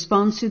fund the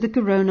response to the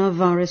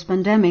coronavirus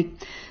pandemic.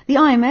 The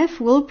IMF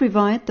will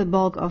provide the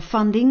bulk of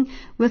funding,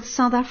 with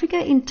South Africa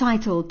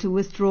entitled to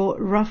withdraw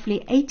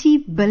roughly 80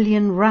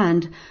 billion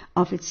rand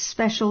of its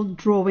special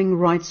drawing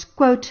rights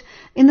quote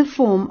in the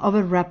form of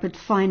a rapid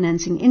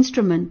financing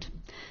instrument.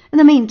 In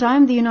the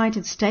meantime, the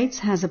United States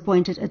has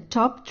appointed a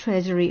top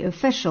Treasury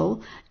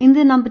official in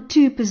the number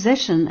 2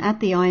 position at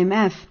the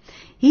IMF.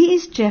 He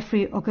is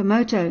Jeffrey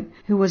Okamoto,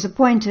 who was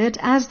appointed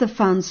as the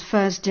fund's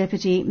first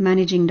deputy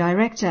managing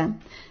director.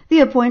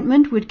 The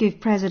appointment would give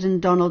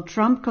President Donald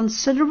Trump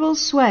considerable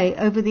sway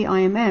over the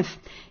IMF.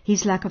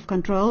 His lack of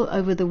control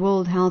over the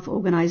World Health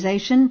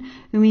Organization,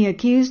 whom he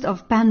accused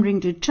of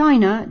pandering to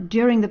China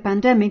during the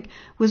pandemic,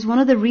 was one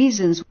of the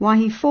reasons why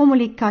he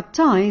formally cut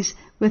ties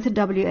with the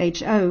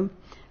WHO.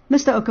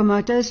 Mr.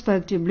 Okamoto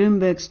spoke to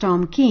Bloomberg's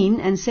Tom Keene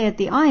and said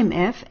the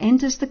IMF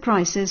enters the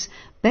crisis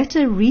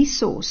better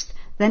resourced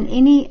than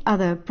any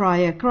other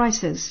prior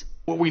crisis.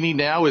 What we need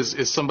now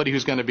is somebody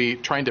who's going to be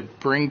trying to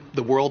bring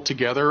the world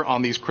together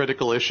on these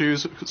critical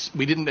issues.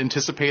 We didn't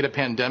anticipate a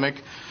pandemic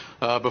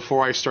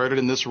before I started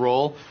in this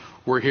role.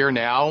 We're here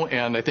now,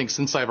 and I think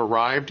since I've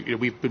arrived,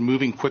 we've been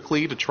moving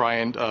quickly to try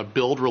and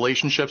build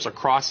relationships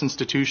across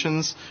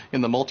institutions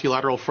in the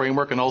multilateral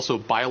framework and also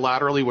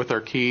bilaterally with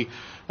our key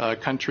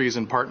countries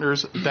and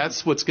partners.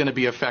 That's what's going to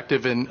be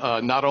effective in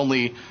not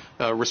only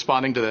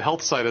responding to the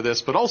health side of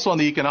this, but also on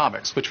the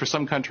economics, which for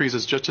some countries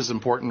is just as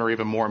important or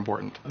even more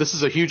important. This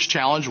is a huge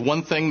challenge.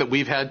 One thing that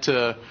we've had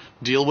to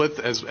deal with,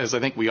 as I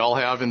think we all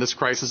have in this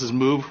crisis, is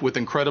move with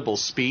incredible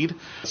speed.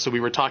 So we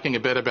were talking a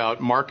bit about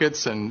about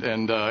markets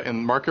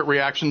and market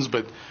reactions,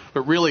 but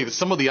really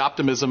some of the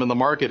optimism in the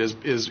market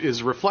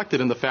is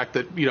reflected in the fact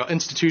that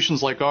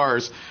institutions like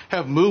ours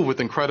have moved with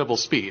incredible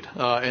speed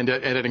and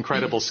at an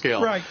incredible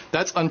scale. Right.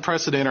 That's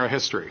unprecedented in our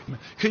history.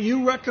 Can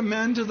you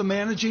recommend to the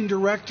managing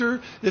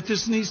director that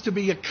this needs to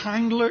be a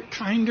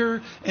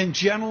kinder and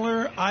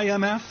gentler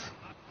IMF?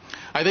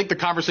 I think the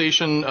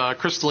conversation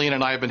Crystalline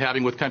and I have been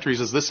having with countries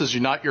is this is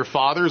not your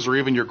father's or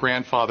even your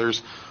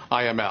grandfather's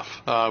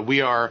IMF. We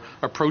are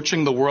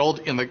approaching the world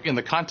in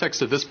the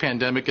context of this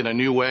pandemic in a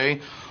new way.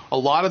 A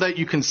lot of that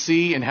you can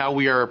see in how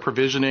we are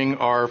provisioning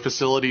our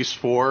facilities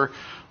for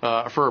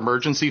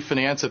emergency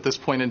finance at this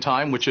point in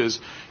time, which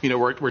is,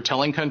 we're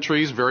telling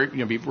countries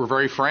we're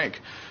very frank.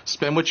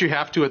 Spend what you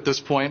have to at this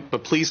point,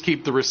 but please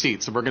keep the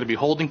receipts. And we're going to be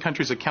holding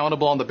countries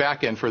accountable on the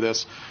back end for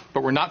this,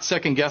 but we're not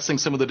second guessing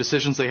some of the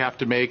decisions they have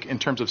to make in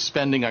terms of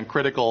spending on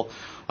critical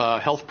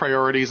health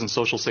priorities and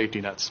social safety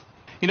nets.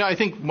 I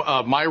think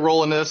my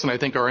role in this, and I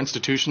think our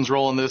institution's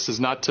role in this, is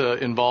not to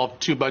involve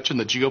too much in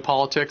the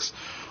geopolitics.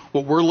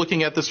 What we're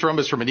looking at this from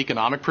is from an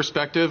economic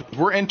perspective.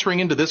 We're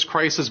entering into this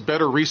crisis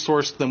better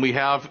resourced than we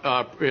have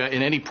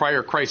in any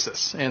prior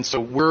crisis. And so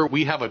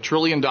we have $1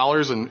 trillion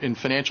in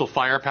financial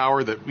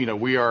firepower that,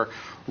 we are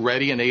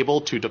ready and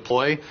able to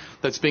deploy.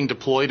 That's being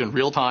deployed in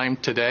real time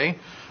today.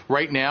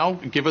 Right now,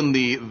 given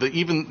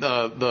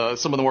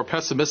some of the more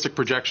pessimistic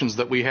projections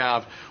that we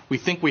have, we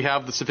think we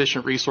have the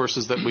sufficient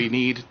resources that we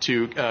need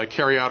to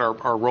carry out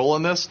our role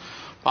in this.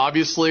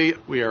 Obviously,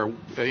 we are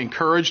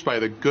encouraged by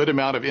the good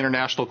amount of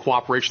international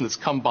cooperation that's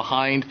come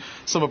behind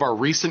some of our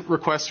recent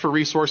requests for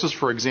resources,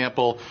 for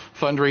example,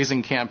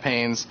 fundraising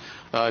campaigns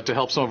to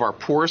help some of our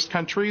poorest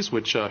countries,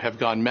 which have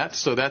gone met.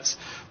 So that's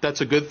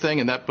a good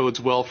thing, and that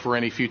bodes well for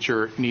any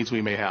future needs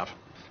we may have.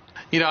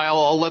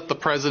 I'll let the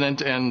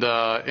president and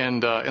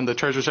the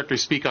Treasury Secretary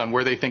speak on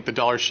where they think the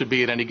dollar should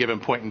be at any given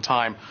point in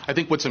time. I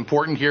think what's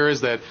important here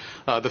is that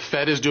the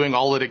Fed is doing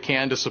all that it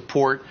can to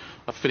support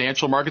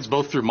financial markets,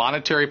 both through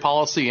monetary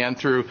policy and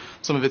through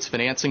some of its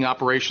financing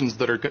operations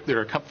that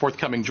are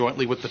forthcoming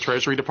jointly with the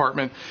Treasury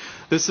Department.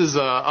 This is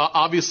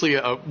obviously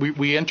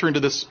we enter into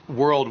this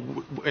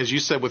world, as you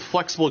said, with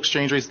flexible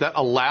exchange rates that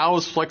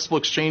allows flexible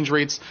exchange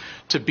rates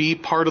to be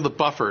part of the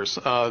buffers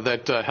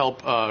that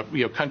help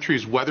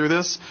countries weather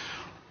this.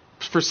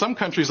 For some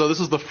countries, though, this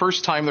is the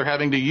first time they're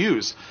having to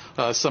use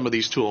some of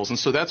these tools. And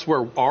so that's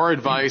where our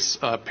advice,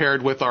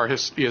 paired with our,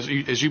 as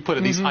you put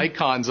it, these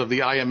icons of the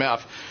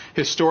IMF,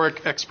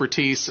 historic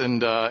expertise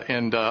and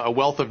a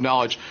wealth of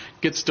knowledge,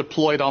 gets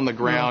deployed on the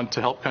ground to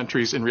help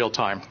countries in real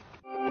time.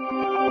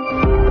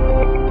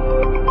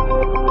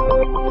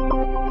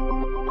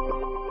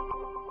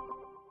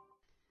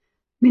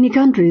 Many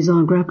countries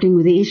are grappling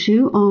with the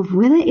issue of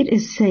whether it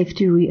is safe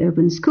to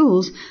reopen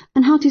schools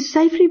and how to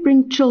safely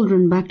bring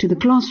children back to the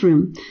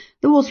classroom.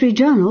 The Wall Street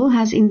Journal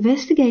has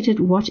investigated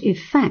what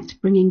effect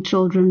bringing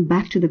children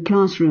back to the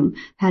classroom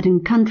had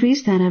in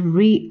countries that have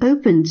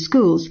reopened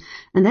schools,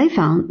 and they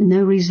found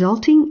no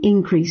resulting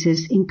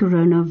increases in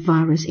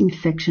coronavirus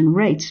infection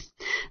rates.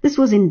 This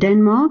was in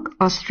Denmark,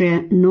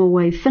 Austria,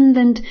 Norway,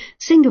 Finland,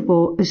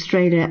 Singapore,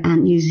 Australia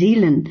and New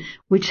Zealand,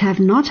 which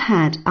have not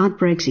had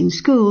outbreaks in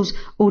schools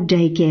or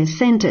daycare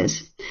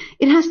centers.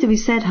 It has to be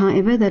said,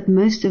 however, that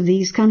most of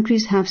these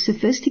countries have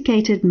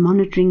sophisticated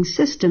monitoring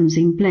systems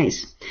in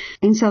place.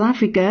 In South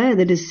Africa,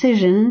 the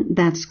decision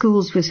that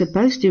schools were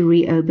supposed to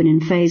reopen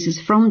in phases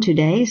from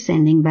today,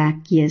 sending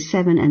back Year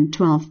 7 and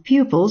 12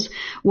 pupils,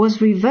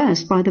 was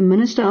reversed by the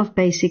Minister of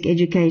Basic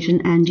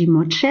Education, Angie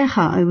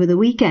Motshekga, over the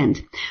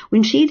weekend,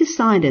 when she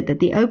decided that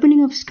the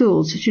opening of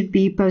schools should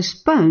be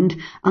postponed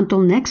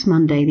until next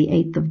Monday, the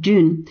 8th of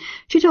June.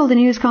 She told the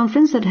news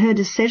conference that her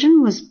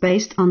decision was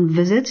based on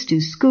visits to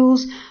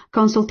schools,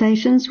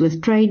 consultations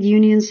with trade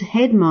unions,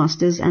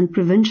 headmasters and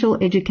provincial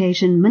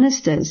education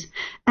ministers,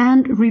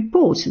 and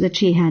reports that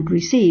she had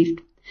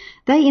received.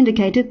 They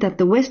indicated that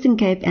the Western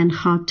Cape and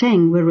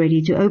Gauteng were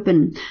ready to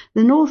open.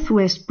 The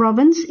Northwest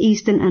Province,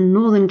 Eastern and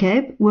Northern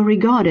Cape were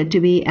regarded to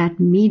be at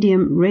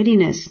medium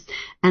readiness,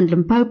 and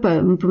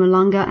Limpopo,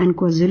 Mpumalanga and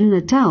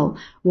KwaZulu-Natal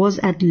was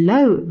at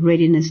low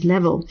readiness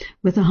level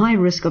with a high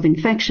risk of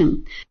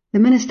infection. The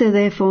minister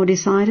therefore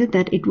decided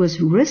that it was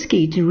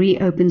risky to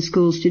reopen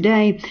schools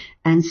today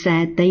and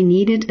said they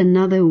needed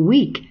another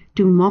week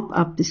to mop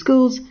up the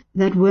schools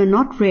that were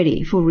not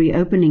ready for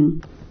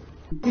reopening.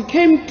 It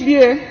became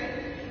clear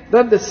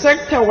that the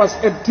sector was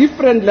at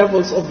different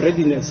levels of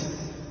readiness.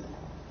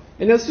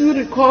 And as you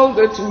recall,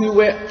 that we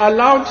were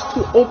allowed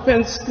to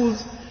open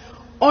schools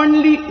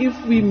only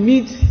if we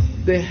meet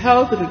the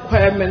health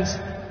requirements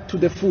to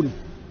the full.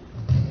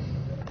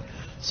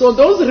 So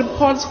those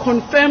reports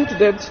confirmed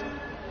that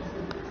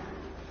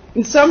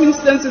in some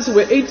instances we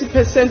were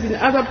 80%, in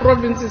other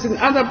provinces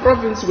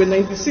were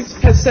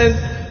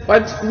 96%,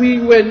 but we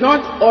were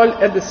not all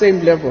at the same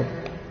level.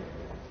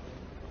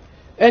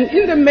 And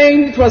in the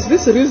main, it was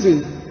this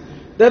reason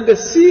that the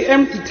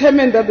CM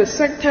determined that the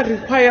sector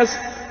requires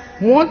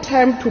more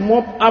time to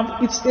mop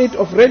up its state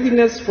of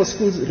readiness for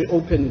schools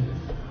reopening.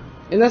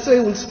 And as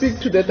I will speak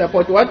to that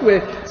about what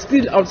were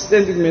still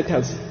outstanding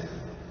matters.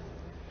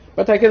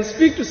 But I can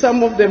speak to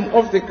some of them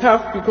off the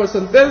cuff because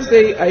on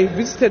Thursday I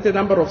visited a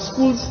number of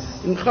schools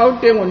in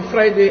Gauteng. On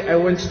Friday I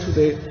went to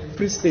the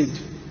Free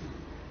State.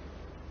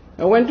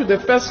 I went to the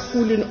first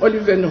school in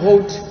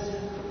Olivenhout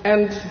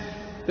and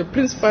the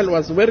principal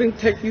was wearing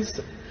khakis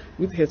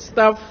with her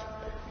staff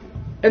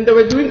and they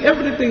were doing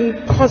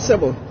everything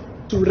possible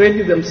to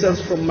ready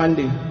themselves for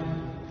Monday.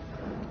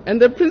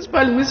 And the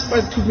principal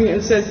whispered to me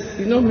and said,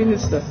 you know,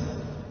 Minister,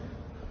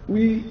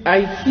 we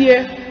are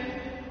here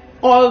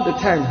all the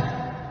time.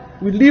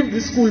 We leave the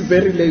school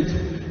very late,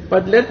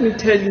 but let me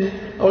tell you,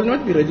 I will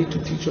not be ready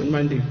to teach on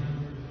Monday.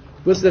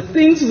 Because the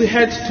things we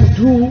had to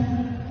do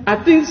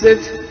are things that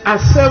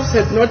ourselves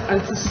had not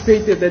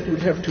anticipated that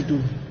we'd have to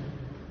do.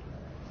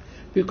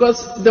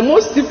 Because the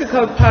most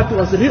difficult part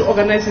was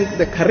reorganizing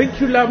the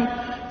curriculum,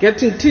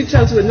 getting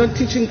teachers who were not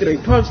teaching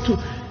grade 12s to,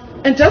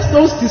 and just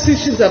those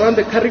decisions around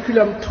the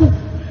curriculum took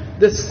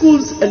the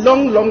schools a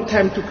long, long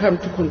time to come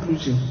to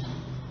conclusion.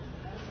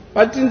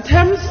 But in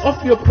terms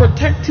of your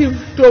protective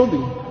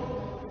clothing,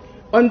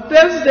 on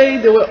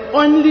Thursday, they were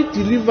only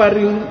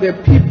delivering the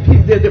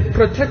PPE, the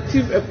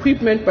protective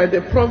equipment by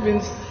the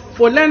province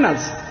for learners.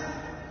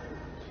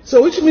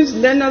 So which means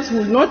learners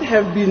will not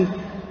have been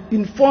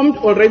informed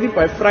already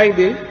by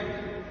Friday.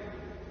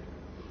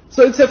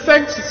 So it's a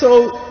fact.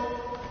 So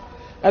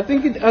I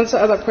think it answers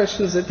other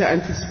questions that I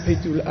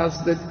anticipate you will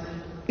ask. That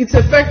it's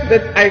a fact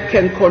that I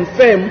can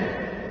confirm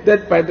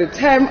that by the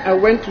time I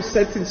went to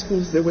certain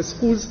schools, there were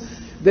schools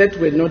that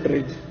were not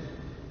ready.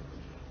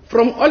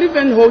 From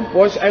Olivenhout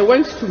Bosch, I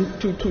went to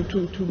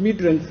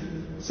Midrand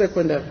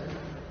Secondary.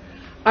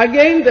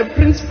 Again, the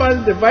principal,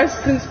 the vice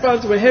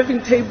principals were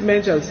having tape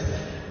measures.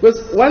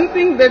 Because one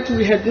thing that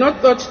we had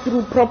not thought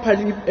through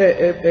properly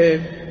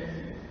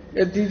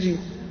at DG,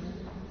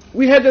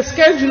 we had a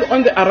schedule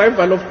on the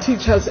arrival of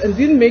teachers and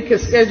didn't make a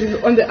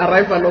schedule on the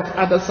arrival of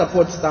other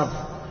support staff.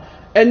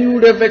 And you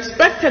would have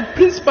expected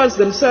principals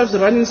themselves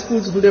running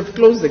schools would have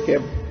closed the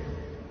gap.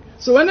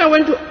 So when I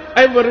went to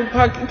Ivory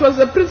Park, it was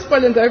the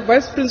principal and the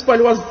vice principal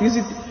who was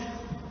busy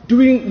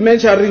doing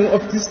measuring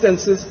of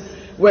distances,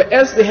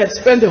 whereas they had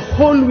spent a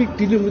whole week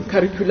dealing with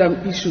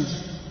curriculum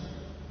issues.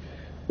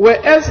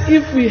 Whereas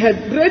if we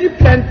had really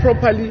planned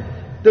properly,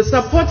 the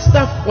support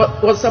staff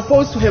was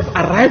supposed to have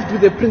arrived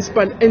with the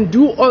principal and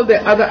do all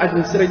the other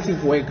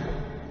administrative work.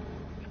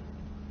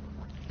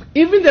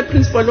 Even the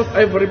principal of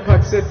Ivory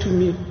Park said to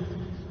me,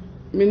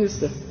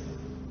 Minister,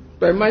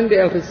 by Monday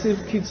I'll receive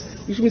kids,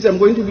 which means I'm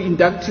going to be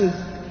inducting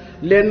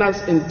learners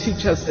and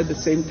teachers at the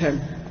same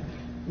time.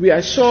 We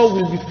are sure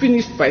we'll be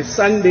finished by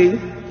Sunday,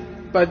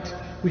 but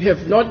we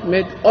have not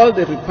met all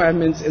the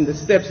requirements and the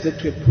steps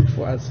that were put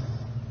for us.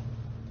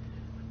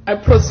 I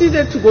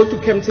proceeded to go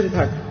to Kempton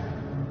Park,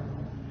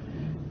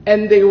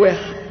 and they were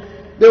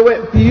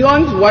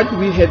beyond what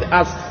we had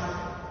asked.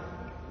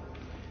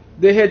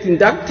 They had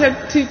inducted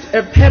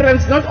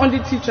parents, not only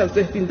teachers,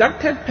 they had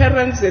inducted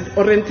parents, they had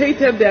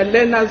orientated their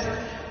learners.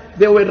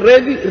 They were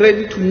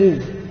ready to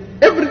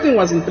move. Everything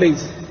was in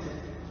place.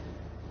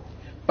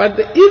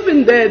 But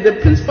even there, the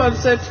principal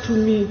said to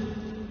me,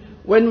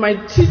 when my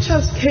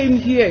teachers came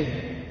here,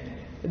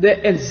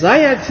 the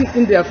anxiety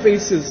in their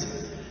faces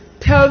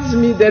tells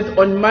me that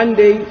on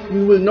Monday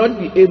we will not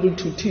be able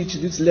to teach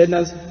these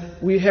learners.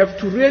 We have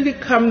to really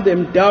calm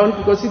them down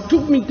because it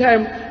took me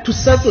time to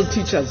settle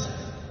teachers.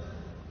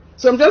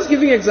 So I'm just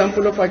giving an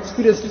example of our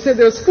experience to say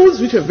there were schools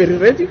which were very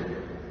ready.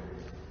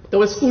 There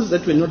were schools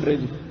that were not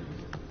ready.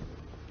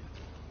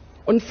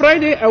 On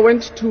Friday, I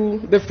went to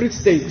the Free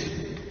State.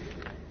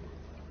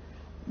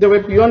 They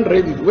were beyond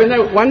ready.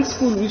 One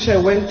school which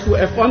I went to,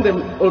 I found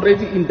them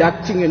already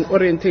inducting and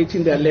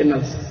orientating their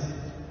learners.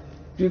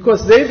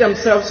 Because they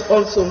themselves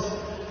also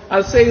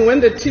are saying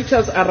when the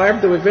teachers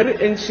arrived, they were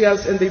very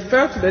anxious and they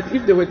felt that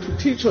if they were to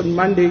teach on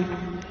Monday,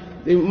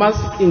 they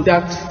must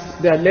induct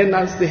their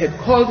learners. They had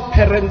called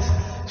parents,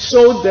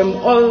 showed them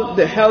all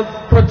the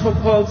health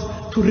protocols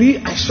to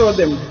reassure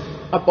them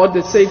about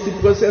the safety.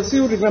 Because as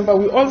you remember,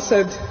 we all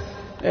said,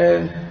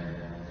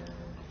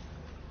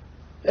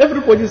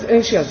 everybody is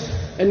anxious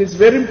and it's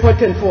very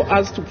important for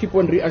us to keep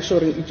on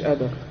reassuring each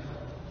other.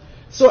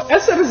 So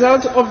as a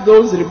result of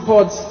those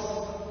reports,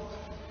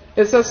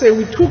 as I say,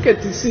 we took a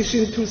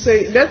decision to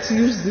say, let's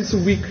use this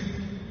week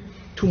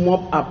to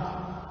mop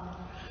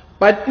up.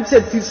 But it's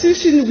a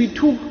decision we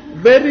took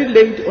very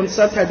late on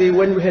Saturday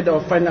when we had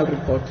our final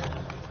report.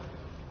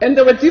 And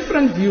there were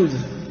different views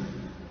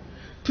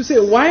to say,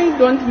 why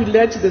don't we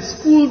let the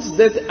schools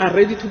that are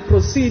ready to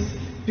proceed,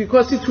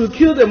 because it will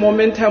kill the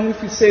momentum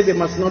if we say they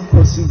must not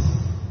proceed,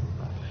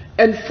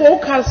 and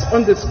focus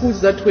on the schools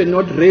that were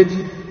not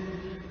ready,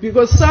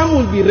 because some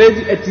will be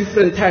ready at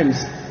different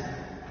times.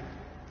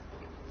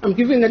 I'm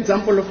giving an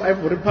example of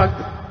Ivory Park.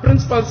 The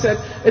principal said,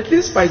 at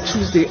least by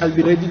Tuesday I'll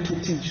be ready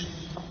to teach.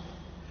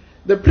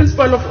 The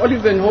principal of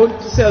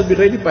Olivenhout said, I'll be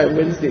ready by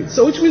Wednesday.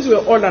 So which means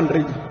we're all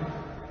unready.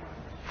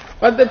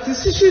 But the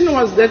decision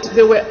was that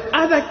there were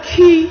other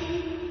key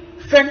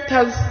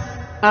factors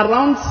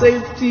around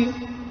safety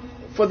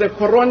for the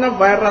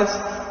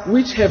coronavirus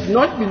which have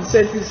not been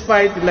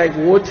satisfied, like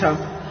water,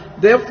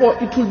 Therefore,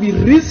 it will be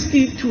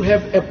risky to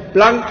have a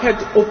blanket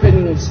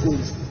opening of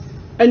schools.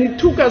 And it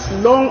took us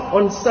long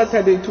on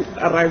Saturday to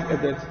arrive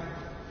at that.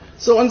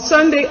 So on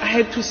Sunday, I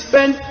had to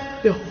spend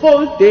the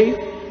whole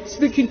day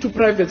speaking to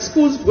private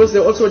schools because they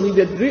also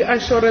needed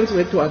reassurance.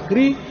 We had to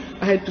agree.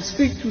 I had to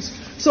speak to.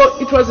 So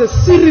it was a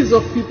series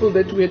of people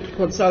that we had to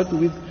consult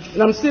with.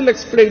 And I'm still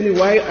explaining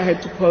why I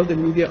had to call the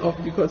media off,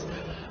 because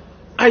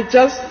I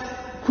just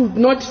could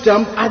not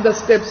jump other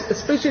steps,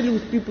 especially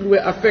with people who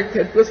were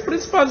affected, because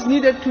principals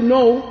needed to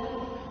know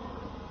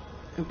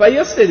by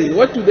yesterday,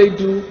 what do they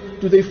do?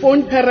 Do they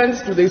phone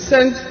parents? Do they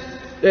send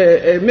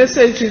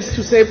messages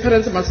to say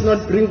parents must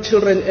not bring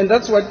children? And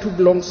that's what took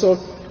long. So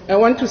I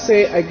want to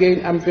say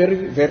again, I'm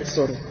very, very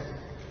sorry.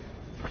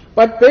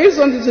 But based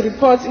on these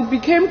reports, it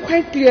became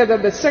quite clear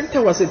that the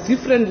sector was at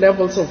different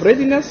levels of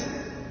readiness.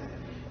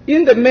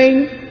 In the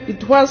main,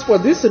 it was for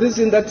this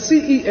reason that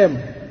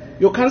CEM,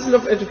 your Council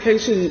of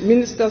Education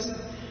Ministers,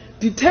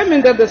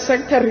 determined that the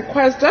sector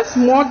requires just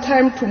more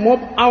time to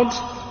mop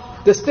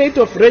out the state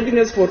of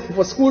readiness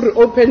for school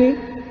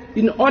reopening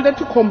in order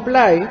to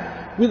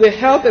comply with the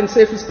health and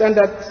safety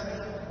standards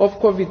of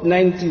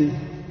COVID-19.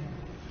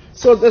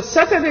 So the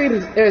Saturday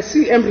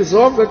CM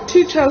resolved that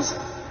teachers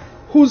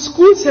whose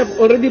schools have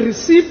already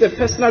received the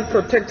personal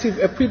protective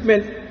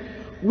equipment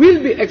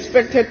will be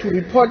expected to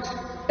report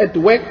at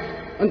work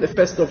on the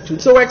 1st of June.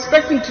 So we're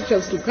expecting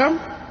teachers to come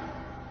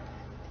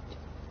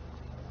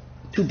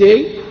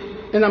today,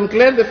 and I'm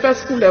glad the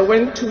first school I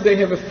went to, they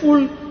have a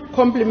full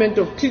complement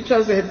of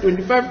teachers. They had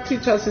 25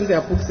 teachers in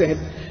their books, they had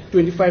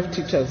 25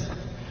 teachers.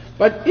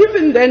 But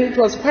even then it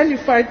was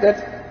qualified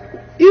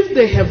that if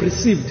they have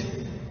received,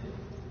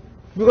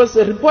 because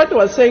the report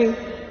was saying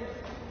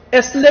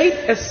as late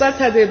as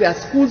Saturday there are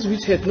schools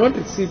which had not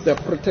received the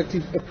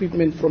protective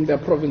equipment from their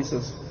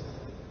provinces.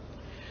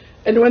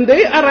 And when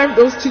they arrive,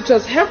 those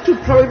teachers have to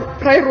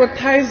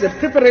prioritize the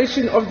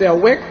preparation of their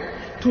work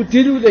to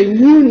deal with the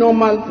new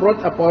normal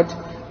brought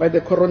about by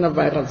the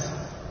coronavirus.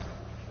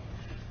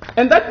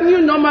 And that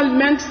new normal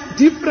meant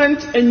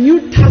different and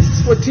new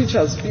tasks for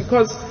teachers,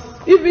 because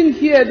even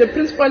here the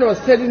principal was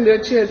telling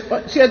that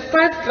she had 5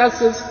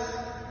 classes.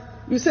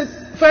 We said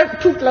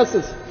 2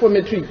 classes for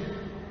matric.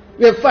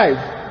 We have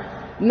 5.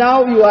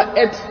 Now you are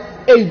at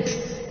 8.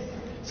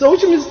 So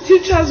which means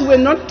teachers were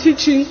not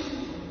teaching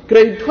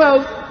grade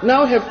 12,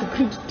 now have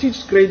to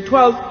teach grade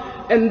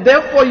 12, and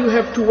therefore you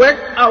have to work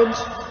out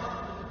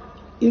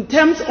in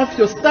terms of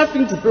your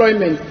staffing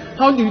deployment,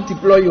 how do you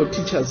deploy your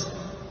teachers?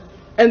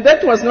 And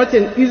that was not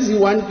an easy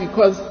one,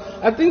 because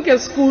I think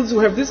as schools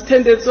we have this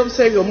tendency of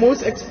saying your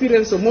most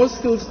experienced or most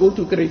skills go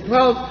to grade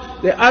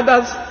 12, the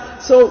others,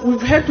 so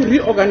we've had to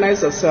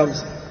reorganize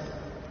ourselves.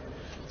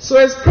 So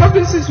as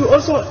provinces we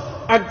also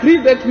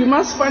agreed that we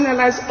must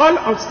finalize all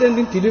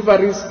outstanding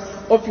deliveries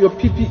of your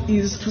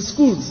PPEs to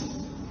schools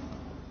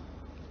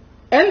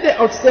and the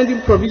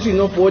outstanding provision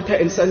of water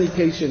and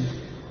sanitation.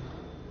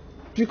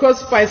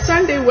 Because by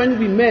Sunday when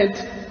we met,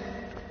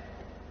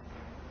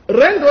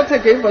 Water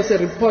gave us a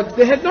report.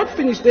 They had not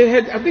finished. They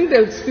had, I think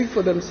they'll speak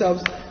for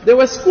themselves. There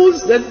were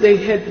schools that they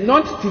had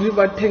not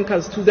delivered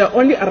tankers to. They're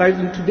only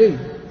arriving today.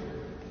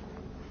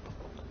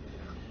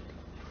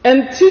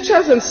 And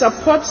teachers and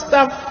support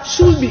staff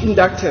should be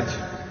inducted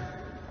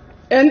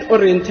and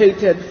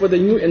orientated for the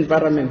new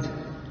environment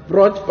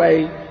brought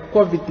by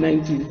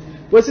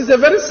COVID-19. Because it's the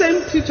very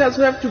same teachers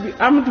who have to be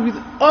armed with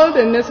all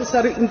the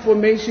necessary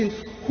information,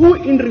 who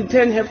in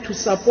return have to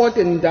support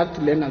and induct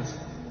learners.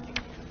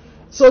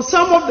 So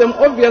some of them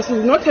obviously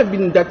will not have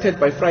been inducted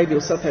by Friday or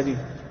Saturday.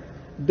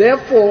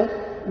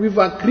 Therefore, we've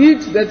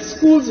agreed that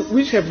schools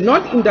which have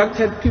not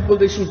inducted people,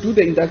 they should do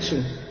the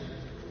induction.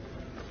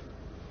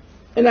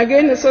 And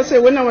again, as I say,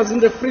 when I was in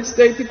the Free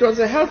State, it was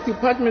a health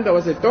department, there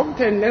was a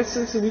doctor and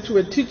nurses which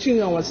were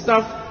teaching our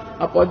staff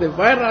about the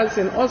virus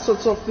and all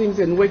sorts of things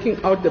and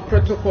working out the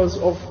protocols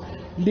of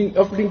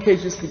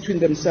linkages between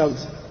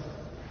themselves.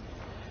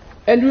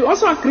 And we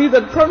also agreed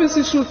that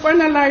provinces should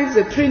finalize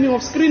the training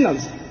of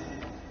screeners.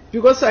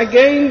 Because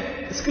again,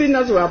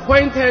 screeners were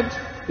appointed,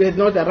 they had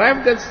not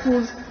arrived at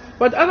schools,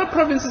 but other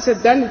provinces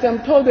had done it.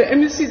 I'm told the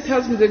MEC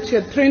tells me that she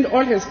had trained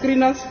all her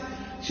screeners,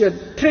 she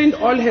had trained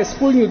all her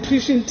school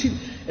nutrition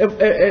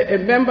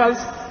members,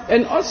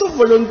 and also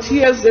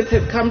volunteers that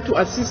had come to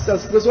assist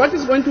us. Because what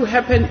is going to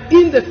happen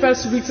in the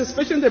first weeks,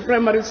 especially in the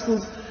primary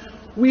schools,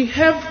 we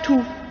have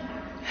to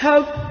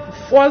help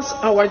force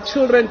our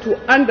children to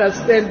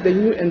understand the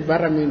new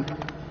environment.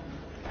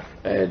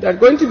 There are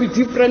going to be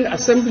different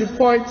assembly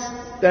points.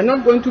 They are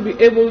not going to be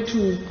able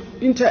to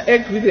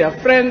interact with their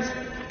friends.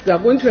 They are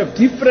going to have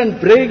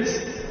different breaks.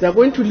 They are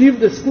going to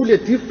leave the school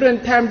at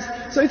different times.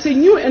 So it's a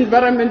new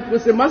environment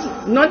because they must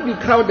not be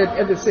crowded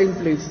at the same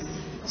place.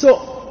 So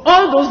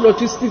all those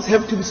logistics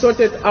have to be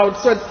sorted out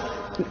so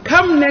that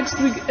come next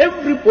week,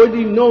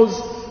 everybody knows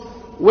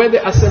where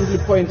the assembly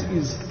point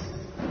is.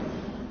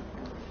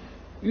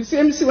 You see,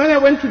 MC, when I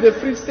went to the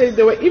Free State,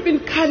 there were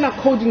even color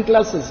coding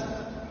classes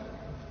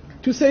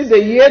to say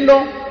the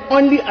yellow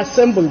only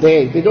assemble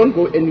there. They don't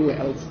go anywhere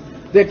else.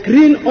 The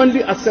green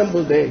only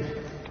assemble there.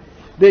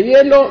 the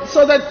yellow,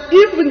 so that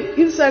even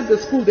inside the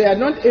school they are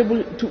not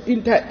able to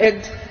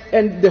interact,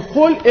 and the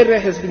whole area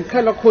has been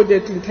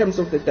color-coded in terms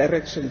of the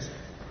directions.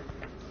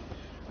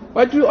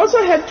 But we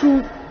also had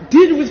to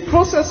deal with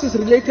processes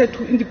related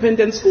to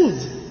independent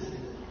schools,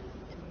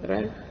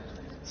 right?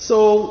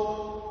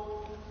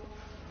 So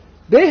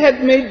they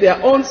had made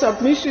their own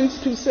submissions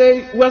to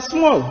say, we're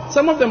small.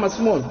 Some of them are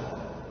small.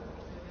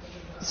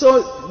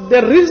 So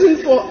the reason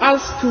for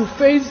us to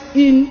phase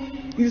in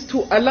is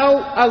to allow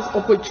us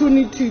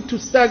opportunity to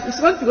start.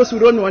 It's not because we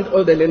don't want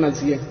all the learners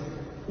here.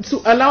 It's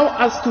to allow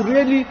us to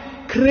really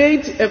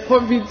create a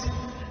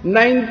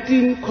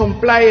COVID-19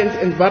 compliant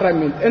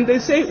environment. And they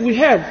say we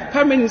have,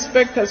 how many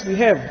inspectors we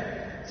have.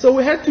 So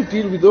we had to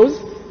deal with those.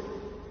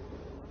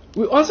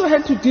 We also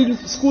had to deal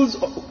with schools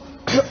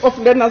of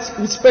learners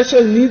with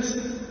special needs,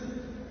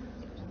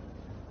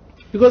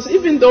 because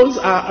even those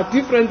are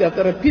different, they're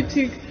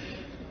therapeutic,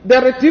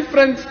 they're a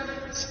different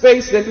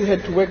space that we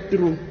had to work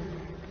through.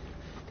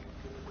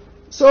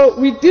 So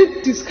we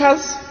did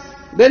discuss,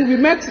 then we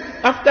met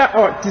after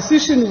our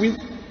decision with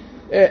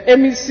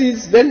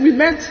MECs, then we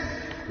met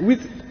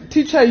with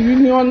teacher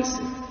unions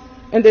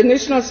and the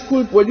National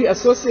School Body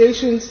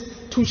Associations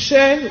to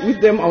share with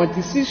them our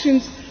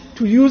decisions,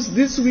 to use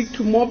this week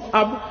to mop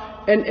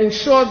up and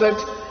ensure that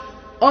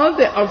all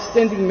the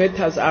outstanding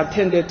matters are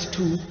attended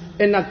to,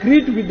 and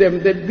agreed with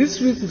them that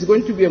this week is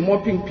going to be a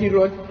mopping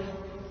period.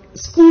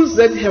 Schools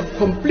that have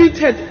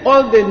completed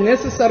all the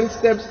necessary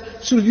steps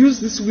should use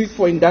this week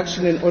for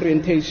induction and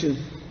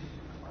orientation.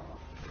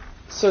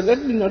 So let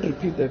me not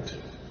repeat that.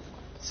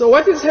 So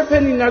what is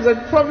happening now is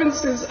that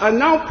provinces are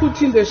now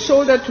putting the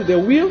shoulder to the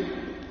wheel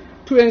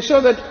to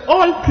ensure that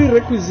all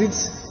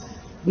prerequisites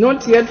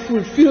not yet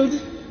fulfilled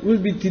will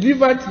be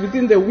delivered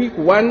within the week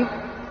 1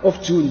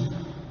 of June.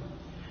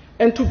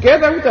 And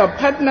together with our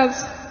partners,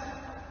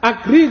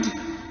 agreed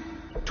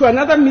to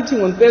another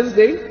meeting on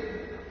Thursday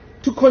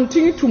to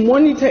continue to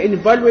monitor and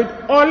evaluate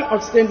all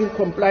outstanding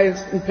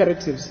compliance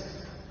imperatives.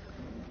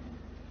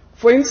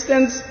 For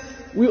instance,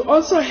 we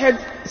also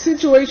had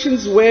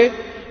situations where,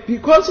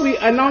 because we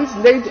announced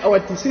late our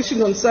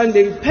decision on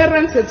Sunday,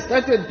 parents had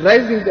started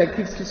driving their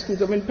kids to school.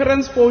 I mean,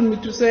 parents phoned me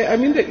to say,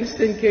 I'm in the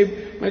Eastern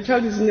Cape, my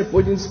child is in a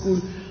boarding school,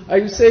 are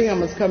you saying I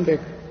must come back?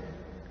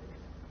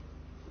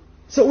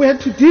 So we had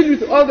to deal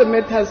with all the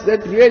matters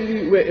that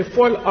really were a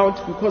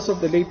fallout because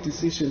of the late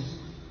decision.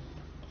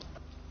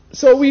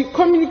 So we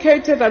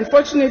communicated,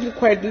 unfortunately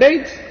quite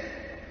late,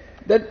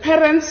 that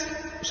parents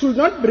should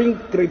not bring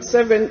grade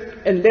 7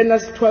 and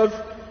learners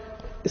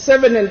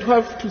 7 and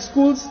 12 to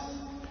schools,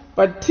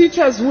 but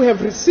teachers who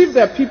have received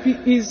their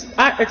PPEs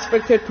are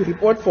expected to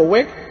report for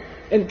work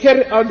and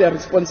carry out their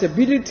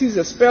responsibilities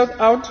as spelled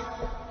out.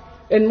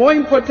 And more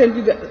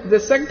importantly, the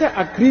sector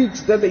agreed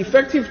that the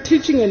effective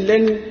teaching and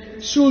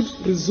learning should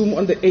resume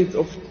on the 8th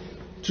of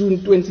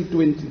June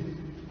 2020.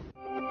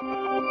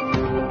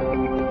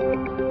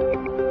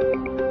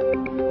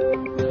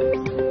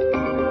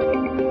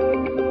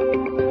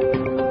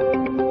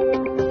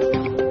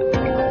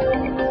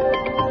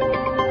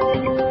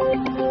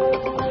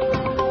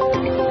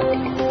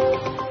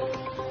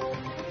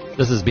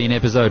 This has been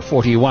episode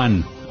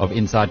 41 of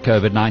Inside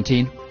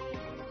COVID-19.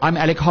 I'm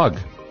Alec Hogg.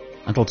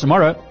 Until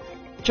tomorrow,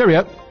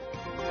 cheerio.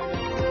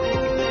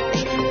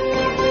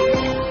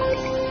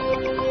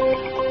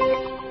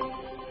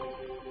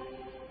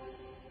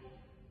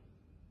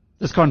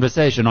 This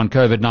conversation on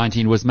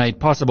COVID-19 was made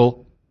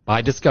possible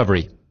by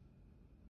Discovery.